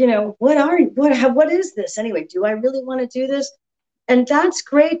 What is this anyway? Do I really want to do this? And that's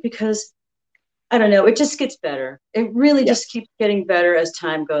great, because I don't know, it just gets better. It really just keeps getting better as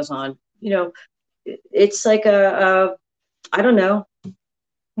time goes on. it's like I don't know,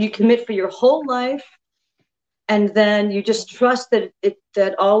 you commit for your whole life, and then you just trust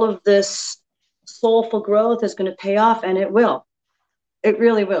that all of this soulful growth is going to pay off, and it will. It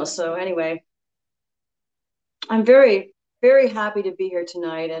really will. So anyway, I'm very, very happy to be here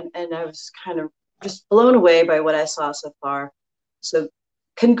tonight, and I was kind of just blown away by what I saw so far. So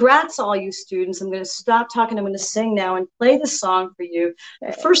congrats, all you students. I'm going to stop talking. I'm going to sing now and play the song for you.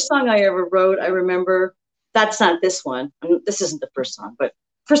 The first song I ever wrote, I remember, that's not this one. This isn't the first song, but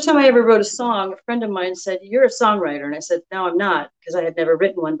first time I ever wrote a song, a friend of mine said, "You're a songwriter." And I said, "No, I'm not," because I had never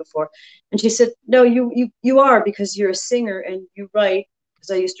written one before. And she said, "No, you are, because you're a singer and you write,"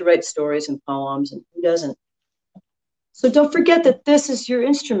 because I used to write stories and poems, and who doesn't? So don't forget that this is your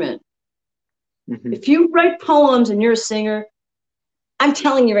instrument. Mm-hmm. If you write poems and you're a singer, I'm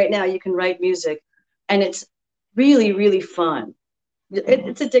telling you right now, you can write music, and it's really, really fun.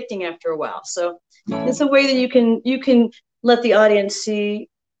 It's addicting after a while. So it's a way that you can let the audience see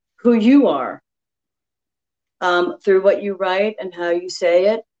who you are through what you write and how you say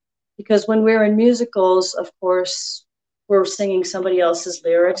it. Because when we're in musicals, of course, we're singing somebody else's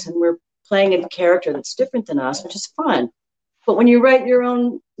lyrics and we're playing a character that's different than us, which is fun. But when you write your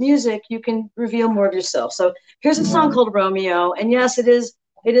own music, you can reveal more of yourself. So here's a song called Romeo. And yes, it is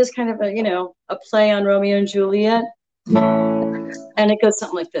kind of a, a play on Romeo and Juliet. And it goes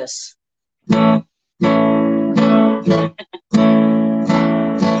something like this.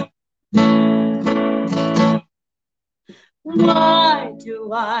 Why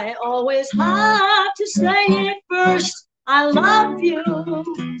do I always have to say it first? I love you.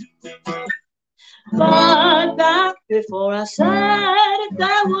 But back before I said it,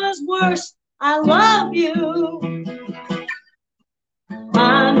 that was worse. I love you.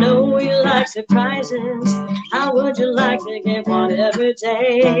 I know you like surprises. How would you like to get one every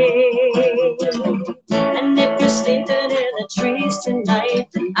day? And if you're sleeping in the trees tonight,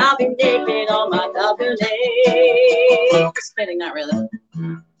 I'll be naked on my balcony. Spitting, not really.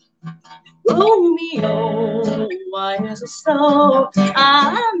 Romeo, why is it so?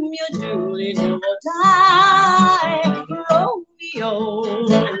 I'm your Julie, do or die. Romeo,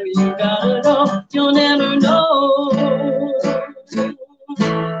 you gotta know, you'll never know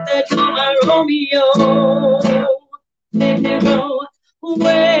that you're my Romeo. If you go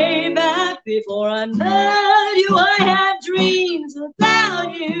way back before I met you, I had dreams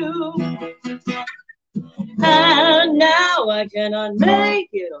about you. And now I cannot make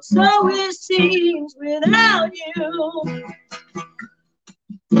it, or so it seems, without you.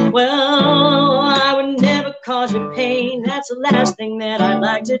 Well, I would never cause you pain. That's the last thing that I'd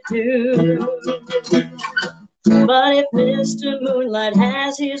like to do. But if Mr. Moonlight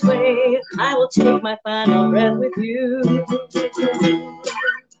has his way, I will take my final breath with you.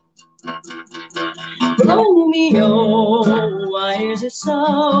 Romeo, why is it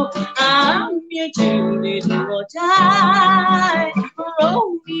so? I'm your Julie, do or die.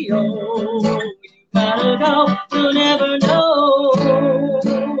 Romeo, you gotta go, you'll never know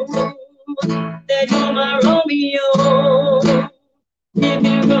that you're my Romeo. If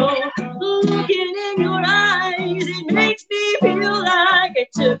you go looking in your eyes, it makes me feel like I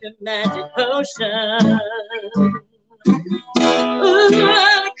took a magic potion.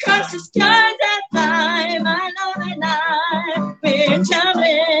 Across the skies that fly, my love and I, we're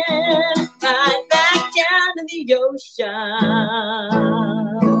traveling right back down to the ocean.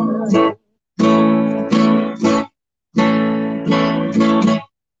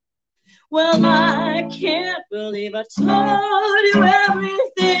 Well, I can't believe I told you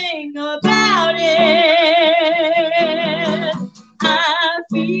everything about it. I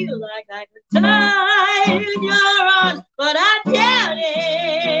feel like I could die in your arms, but I doubt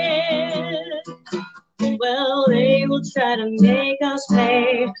it. Well, they will try to make us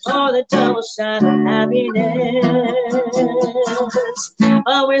pay for the double shot of happiness.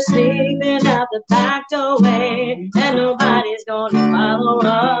 But we're sleeping out the back doorway, and nobody's gonna follow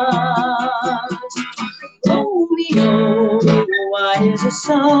us. Romeo, why is it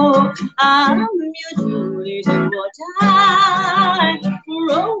so? I'm your Julie, do or die.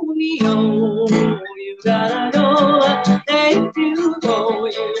 Romeo, you gotta go. If you go,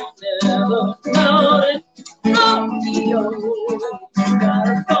 you never know it. Romeo, you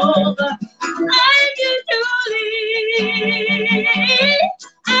gotta go. I'm your Julie.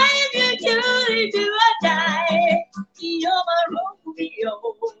 I'm your Julie, do or die. You're my Romeo.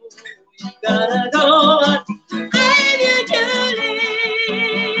 You gotta go. I'm your Julie.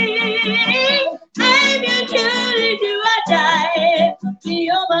 I'm your Julie, do or die.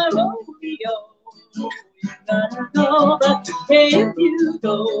 You're my Romeo. You gotta go, but if you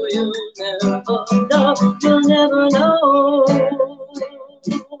go, know, you'll never know, you'll never know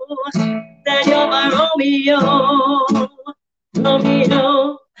that you're my Romeo,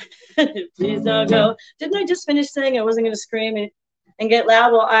 Romeo. Please don't go. Didn't I just finish saying I wasn't going to scream and get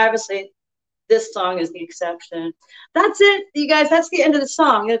loud? Well, obviously, this song is the exception. That's it, you guys. That's the end of the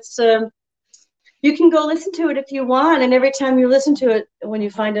song. It's you can go listen to it if you want, and every time you listen to it, when you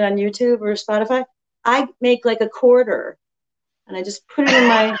find it on YouTube or Spotify, I make like a quarter, and I just put it in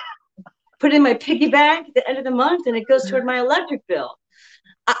my piggy bank at the end of the month, and it goes toward my electric bill.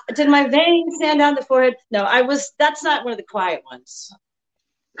 Did my veins stand down the forehead? No, that's not one of the quiet ones.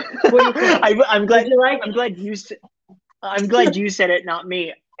 I'm glad you said it, not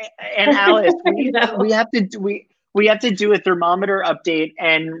me. And Alice, we have to do a thermometer update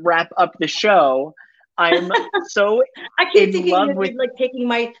and wrap up the show. I'm so I keep thinking you're like taking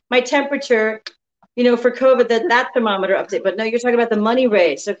my temperature, for COVID, that thermometer update. But no, you're talking about the money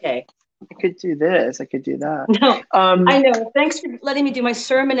race. Okay. I could do this. I could do that. No, I know. Thanks for letting me do my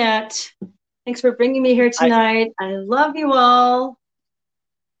sermonette. Thanks for bringing me here tonight. I love you all.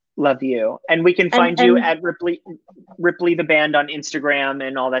 Love you. And we can find you at Ripley the band on Instagram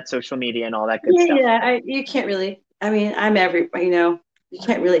and all that social media and all that good stuff. Yeah, you can't really, I'm you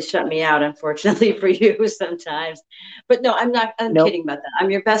can't really shut me out, unfortunately, for you sometimes. But no, I'm not, I'm kidding about that. I'm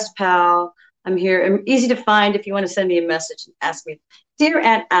your best pal. I'm here. I'm easy to find if you want to send me a message and ask me, Dear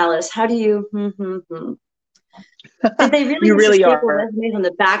Aunt Alice, how do you, Did they really you really are resumes on the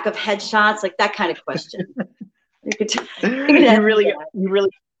back of headshots? Like that kind of question.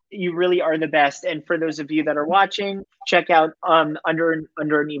 You really are the best. And for those of you that are watching, check out Under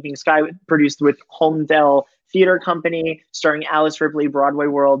an Evening Sky, produced with Holmdel Theater Company, starring Alice Ripley, Broadway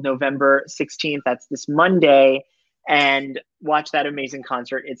World, November 16th. That's this Monday. And watch that amazing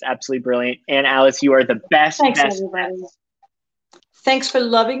concert. It's absolutely brilliant. And Alice, you are the best. Thanks, everybody. Thanks for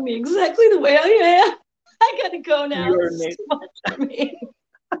loving me exactly the way I am. I gotta go now. You're amazing. Too much for me.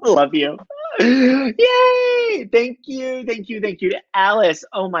 I love you. Yay! Thank you, Alice.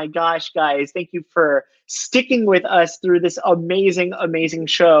 Oh my gosh, guys, thank you for sticking with us through this amazing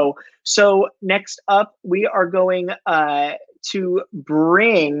show. So next up, we are going to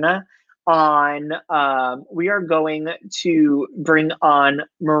bring on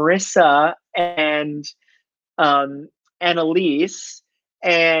Marissa and Annalise,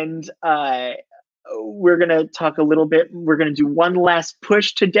 and we're going to talk a little bit. We're going to do one last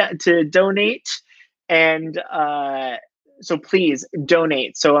push to donate. And so please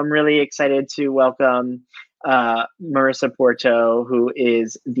donate. So I'm really excited to welcome Marissa Porto, who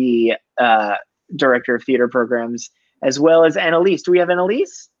is the Director of Theater Programs, as well as Annalise. Do we have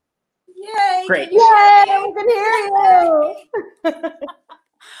Annalise? Yay! Great. Yay! We can hear you!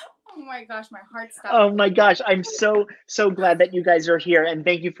 Oh my gosh, my heart stopped. Oh my gosh, I'm so glad that you guys are here, and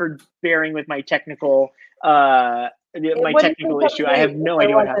thank you for bearing with my technical issue. I have no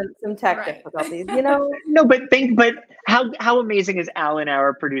idea what happened. Some tech difficulties, No, but how amazing is Alan,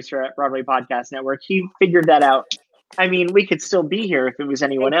 our producer at Broadway Podcast Network? He figured that out. I mean, we could still be here if it was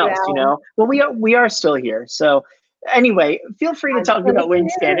anyone else, Well, we are still here. So anyway, feel free to talk about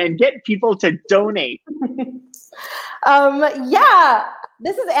Wingspan and get people to donate. Yeah.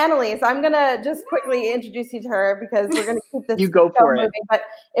 This is Annalise. I'm going to just quickly introduce you to her because we're going to keep this you go for moving, but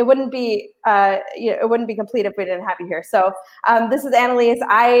it wouldn't be complete if we didn't have you here. So this is Annalise.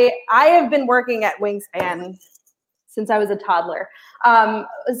 I have been working at Wingspan since I was a toddler.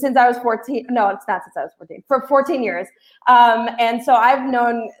 Since I was 14. No, it's not since I was 14. For 14 years. And so I've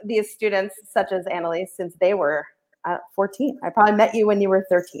known these students such as Annalise since they were 14. I probably met you when you were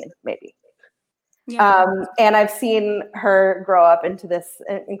 13, maybe. Yeah. And I've seen her grow up into this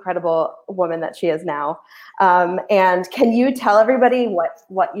incredible woman that she is now. And can you tell everybody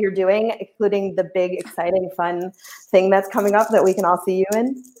what you're doing, including the big, exciting, fun thing that's coming up that we can all see you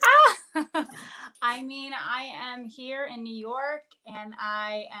in? I mean, I am here in New York and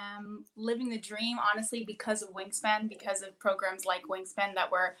I am living the dream, honestly, because of Wingspan, because of programs like Wingspan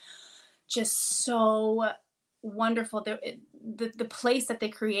that were just so wonderful. The place that they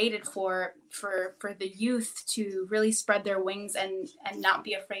created for the youth to really spread their wings and not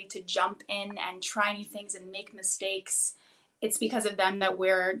be afraid to jump in and try new things and make mistakes. It's because of them that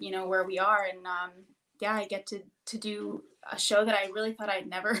we're where we are. And I get to do a show that I really thought I'd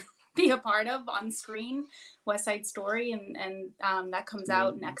never be a part of on screen, West Side Story, and that comes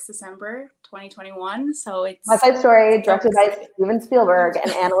out next December 2021. So it's West Side Story, directed by Steven Spielberg,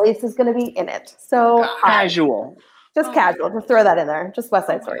 and Annalise is going to be in it. So casual, just casual. Just throw that in there. Just West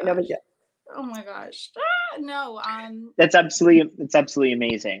Side Story. No big deal. Oh my gosh, no. That's absolutely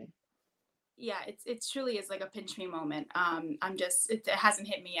amazing. Yeah, it truly is like a pinch me moment. I'm just, it hasn't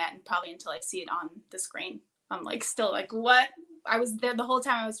hit me yet, and probably until I see it on the screen, I'm like still like, what? I was there the whole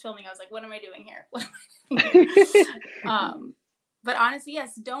time I was filming. I was like, what am I doing here? What am I doing here? But honestly,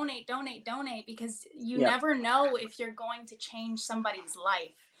 yes, donate, because you never know if you're going to change somebody's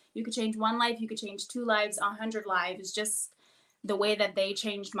life. You could change one life, you could change 2 lives, 100 lives, just the way that they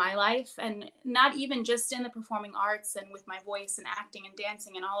changed my life. And not even just in the performing arts and with my voice and acting and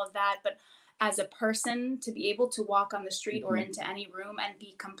dancing and all of that, but as a person, to be able to walk on the street or into any room and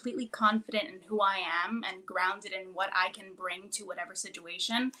be completely confident in who I am and grounded in what I can bring to whatever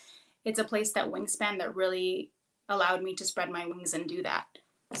situation. It's a place that Wingspan that really allowed me to spread my wings and do that.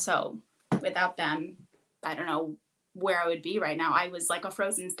 So without them, I don't know where I would be right now. I was like a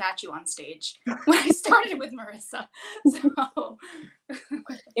frozen statue on stage when I started with Marissa. So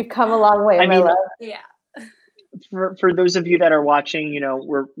you've come a long way, my love. Yeah. For those of you that are watching, you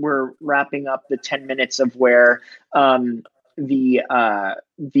know, we're wrapping up the 10 minutes of where the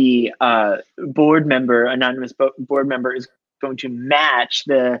board member, anonymous board member, is going to match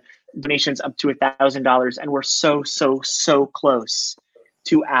the donations up to $1,000, and we're so close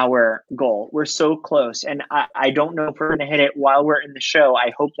to our goal. We're so close, and I don't know if we're going to hit it while we're in the show.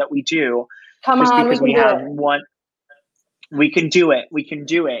 I hope that we do. Come just on, because we have one. We can do it. We can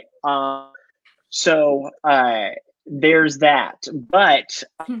do it. So there's that. But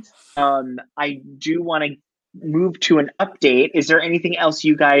I do want to move to an update. Is there anything else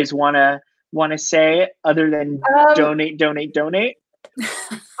you guys want to say other than donate?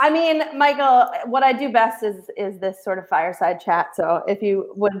 I mean, Michael, what I do best is this sort of fireside chat. So if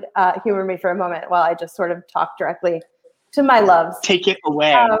you would humor me for a moment while I just sort of talk directly to my loves. Take it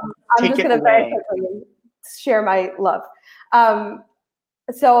away. I'm just going to very quickly share my love.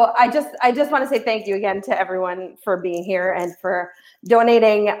 So I just want to say thank you again to everyone for being here and for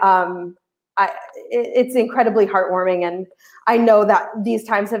donating. It's incredibly heartwarming, and I know that these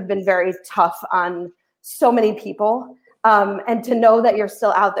times have been very tough on so many people. And to know that you're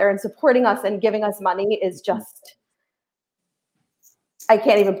still out there and supporting us and giving us money is just, I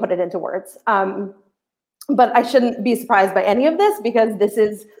can't even put it into words. But I shouldn't be surprised by any of this, because this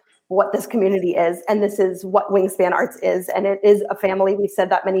is what this community is, and this is what Wingspan Arts is, and it is a family. We've said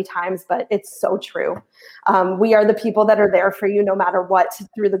that many times, but it's so true. We are the people that are there for you no matter what,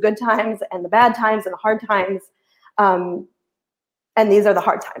 through the good times and the bad times and the hard times. And these are the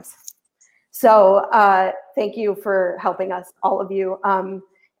hard times. So thank you for helping us, all of you.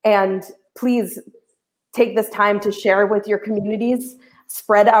 And please take this time to share with your communities,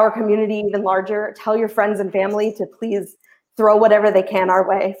 spread our community even larger. Tell your friends and family to please throw whatever they can our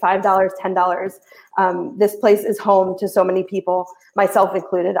way, $5, $10. This place is home to so many people, myself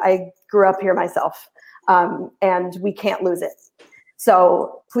included. I grew up here myself, and we can't lose it.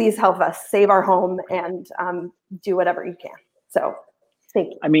 So please help us save our home and do whatever you can. So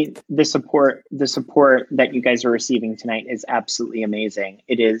thank you. I mean, the support that you guys are receiving tonight is absolutely amazing.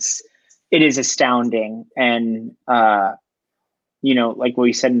 It is astounding. And, you know, like what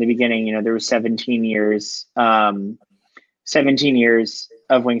we said in the beginning, you know, there was 17 years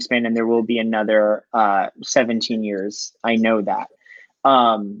of Wingspan, and there will be another 17 years. I know that.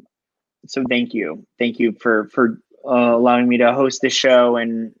 So thank you for allowing me to host this show,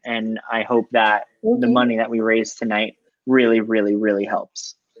 and I hope that the money that we raised tonight really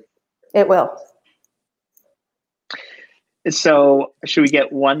helps. It will. So should we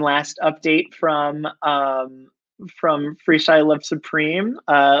get one last update from Freestyle Love Supreme?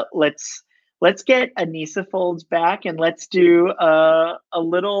 Let's get Anissa Folds back, and let's do a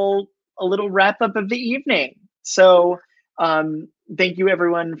little wrap up of the evening. So thank you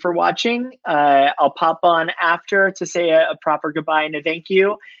everyone for watching. I'll pop on after to say a proper goodbye and a thank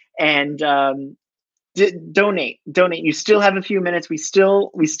you. And donate. You still have a few minutes. We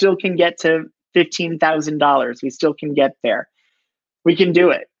still can get to $15,000. We still can get there. We can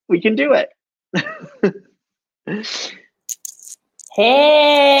do it.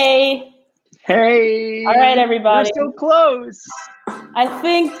 Hey. All right, everybody. We're so close. I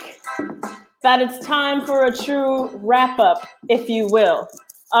think that it's time for a true wrap up, if you will.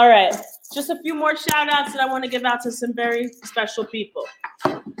 All right. Just a few more shout outs that I want to give out to some very special people.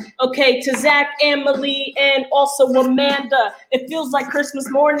 Okay, to Zach and Malie and also Amanda. It feels like Christmas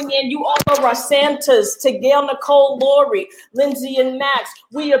morning and you all are our Santas. To Gail, Nicole, Lori, Lindsay, and Max.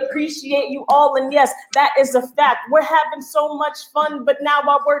 We appreciate you all. And yes, that is a fact. We're having so much fun, but now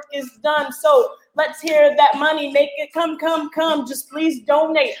our work is done. So let's hear that money. Make it come. Just please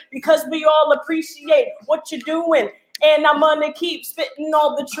donate, because we all appreciate what you're doing. and I'm gonna keep spitting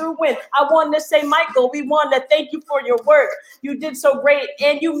all the true wind. I want to say, Michael, we want to thank you for your work. You did so great,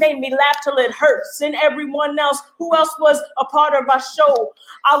 and you made me laugh till it hurts. And everyone else, who else was a part of our show,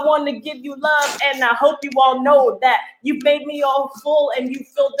 I want to give you love, and I hope you all know that you made me all full, and you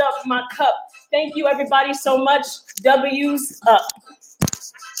filled up my cup. Thank you, everybody, so much. W's up.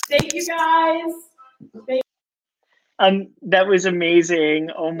 Thank you, guys. That was amazing.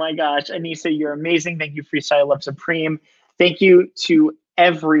 Oh my gosh, Anissa, you're amazing. Thank you, Freestyle Love Supreme. Thank you to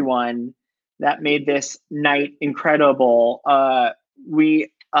everyone that made this night incredible. We're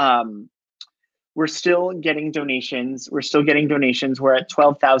still getting donations. We're at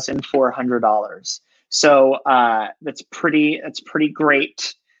 $12,400. So that's pretty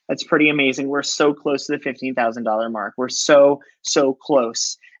great. That's pretty amazing. We're so close to the $15,000 mark. We're so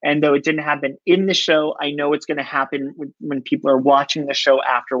close. And though it didn't happen in the show, I know it's going to happen when people are watching the show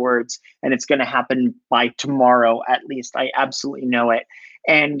afterwards, and it's going to happen by tomorrow at least. I absolutely know it.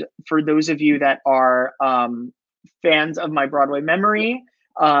 And for those of you that are fans of My Broadway Memory,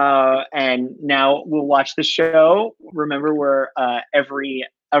 and now will watch the show, remember we're every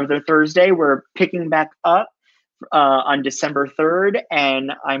other Thursday, we're picking back up on December 3rd,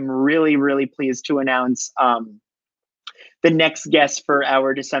 and I'm really pleased to announce the next guest for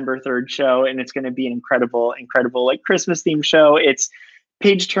our December 3rd show, and it's going to be an incredible like Christmas themed show. It's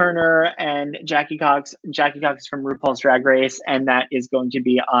Paige Turner and Jackie Cox. Jackie Cox from RuPaul's Drag Race, and that is going to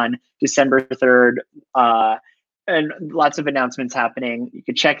be on December 3rd. And lots of announcements happening. You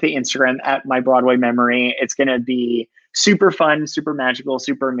can check the Instagram at My Broadway Memory. It's going to be super fun, super magical,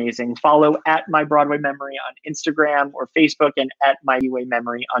 super amazing. Follow at My Broadway Memory on Instagram or Facebook, and at My UA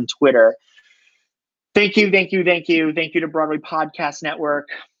Memory on Twitter. Thank you to Broadway Podcast Network.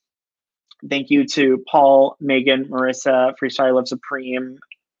 Thank you to Paul, Megan, Marissa, Freestyle Love Supreme,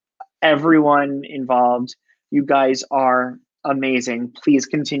 everyone involved. You guys are amazing. Please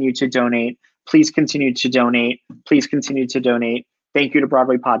continue to donate. Please continue to donate. Please continue to donate. Thank you to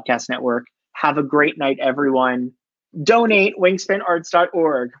Broadway Podcast Network. Have a great night, everyone. Donate,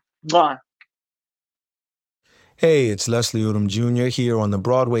 wingspanarts.org. Mwah. Hey, it's Leslie Odom Jr. here on the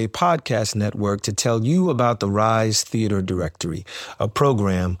Broadway Podcast Network to tell you about the Rise Theater Directory, a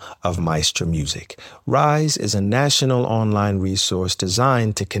program of Maestra Music. Rise is a national online resource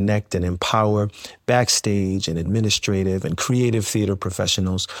designed to connect and empower backstage and administrative and creative theater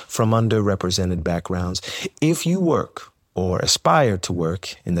professionals from underrepresented backgrounds. If you work or aspire to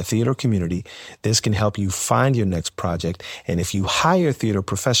work in the theater community, this can help you find your next project. And if you hire theater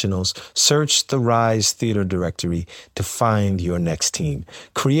professionals, search the Rise Theater Directory to find your next team.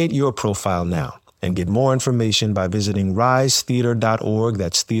 Create your profile now and get more information by visiting risetheater.org.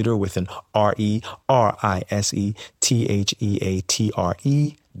 That's theater with an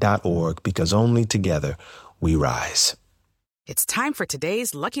RERISETHEATRE.org, because only together we rise. It's time for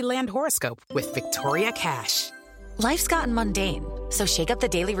today's Lucky Land horoscope with Victoria Cash. Life's gotten mundane, so shake up the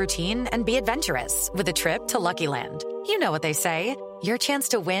daily routine and be adventurous with a trip to Lucky Land. You know what they say, your chance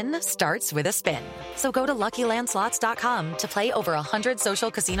to win starts with a spin. So go to LuckyLandSlots.com to play over 100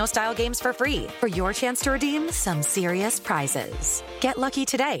 social casino-style games for free for your chance to redeem some serious prizes. Get lucky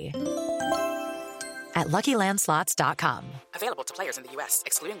today at LuckyLandSlots.com. Available to players in the U.S.,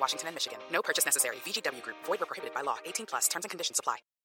 excluding Washington and Michigan. No purchase necessary. VGW Group. Void where prohibited by law. 18+. Terms and conditions apply.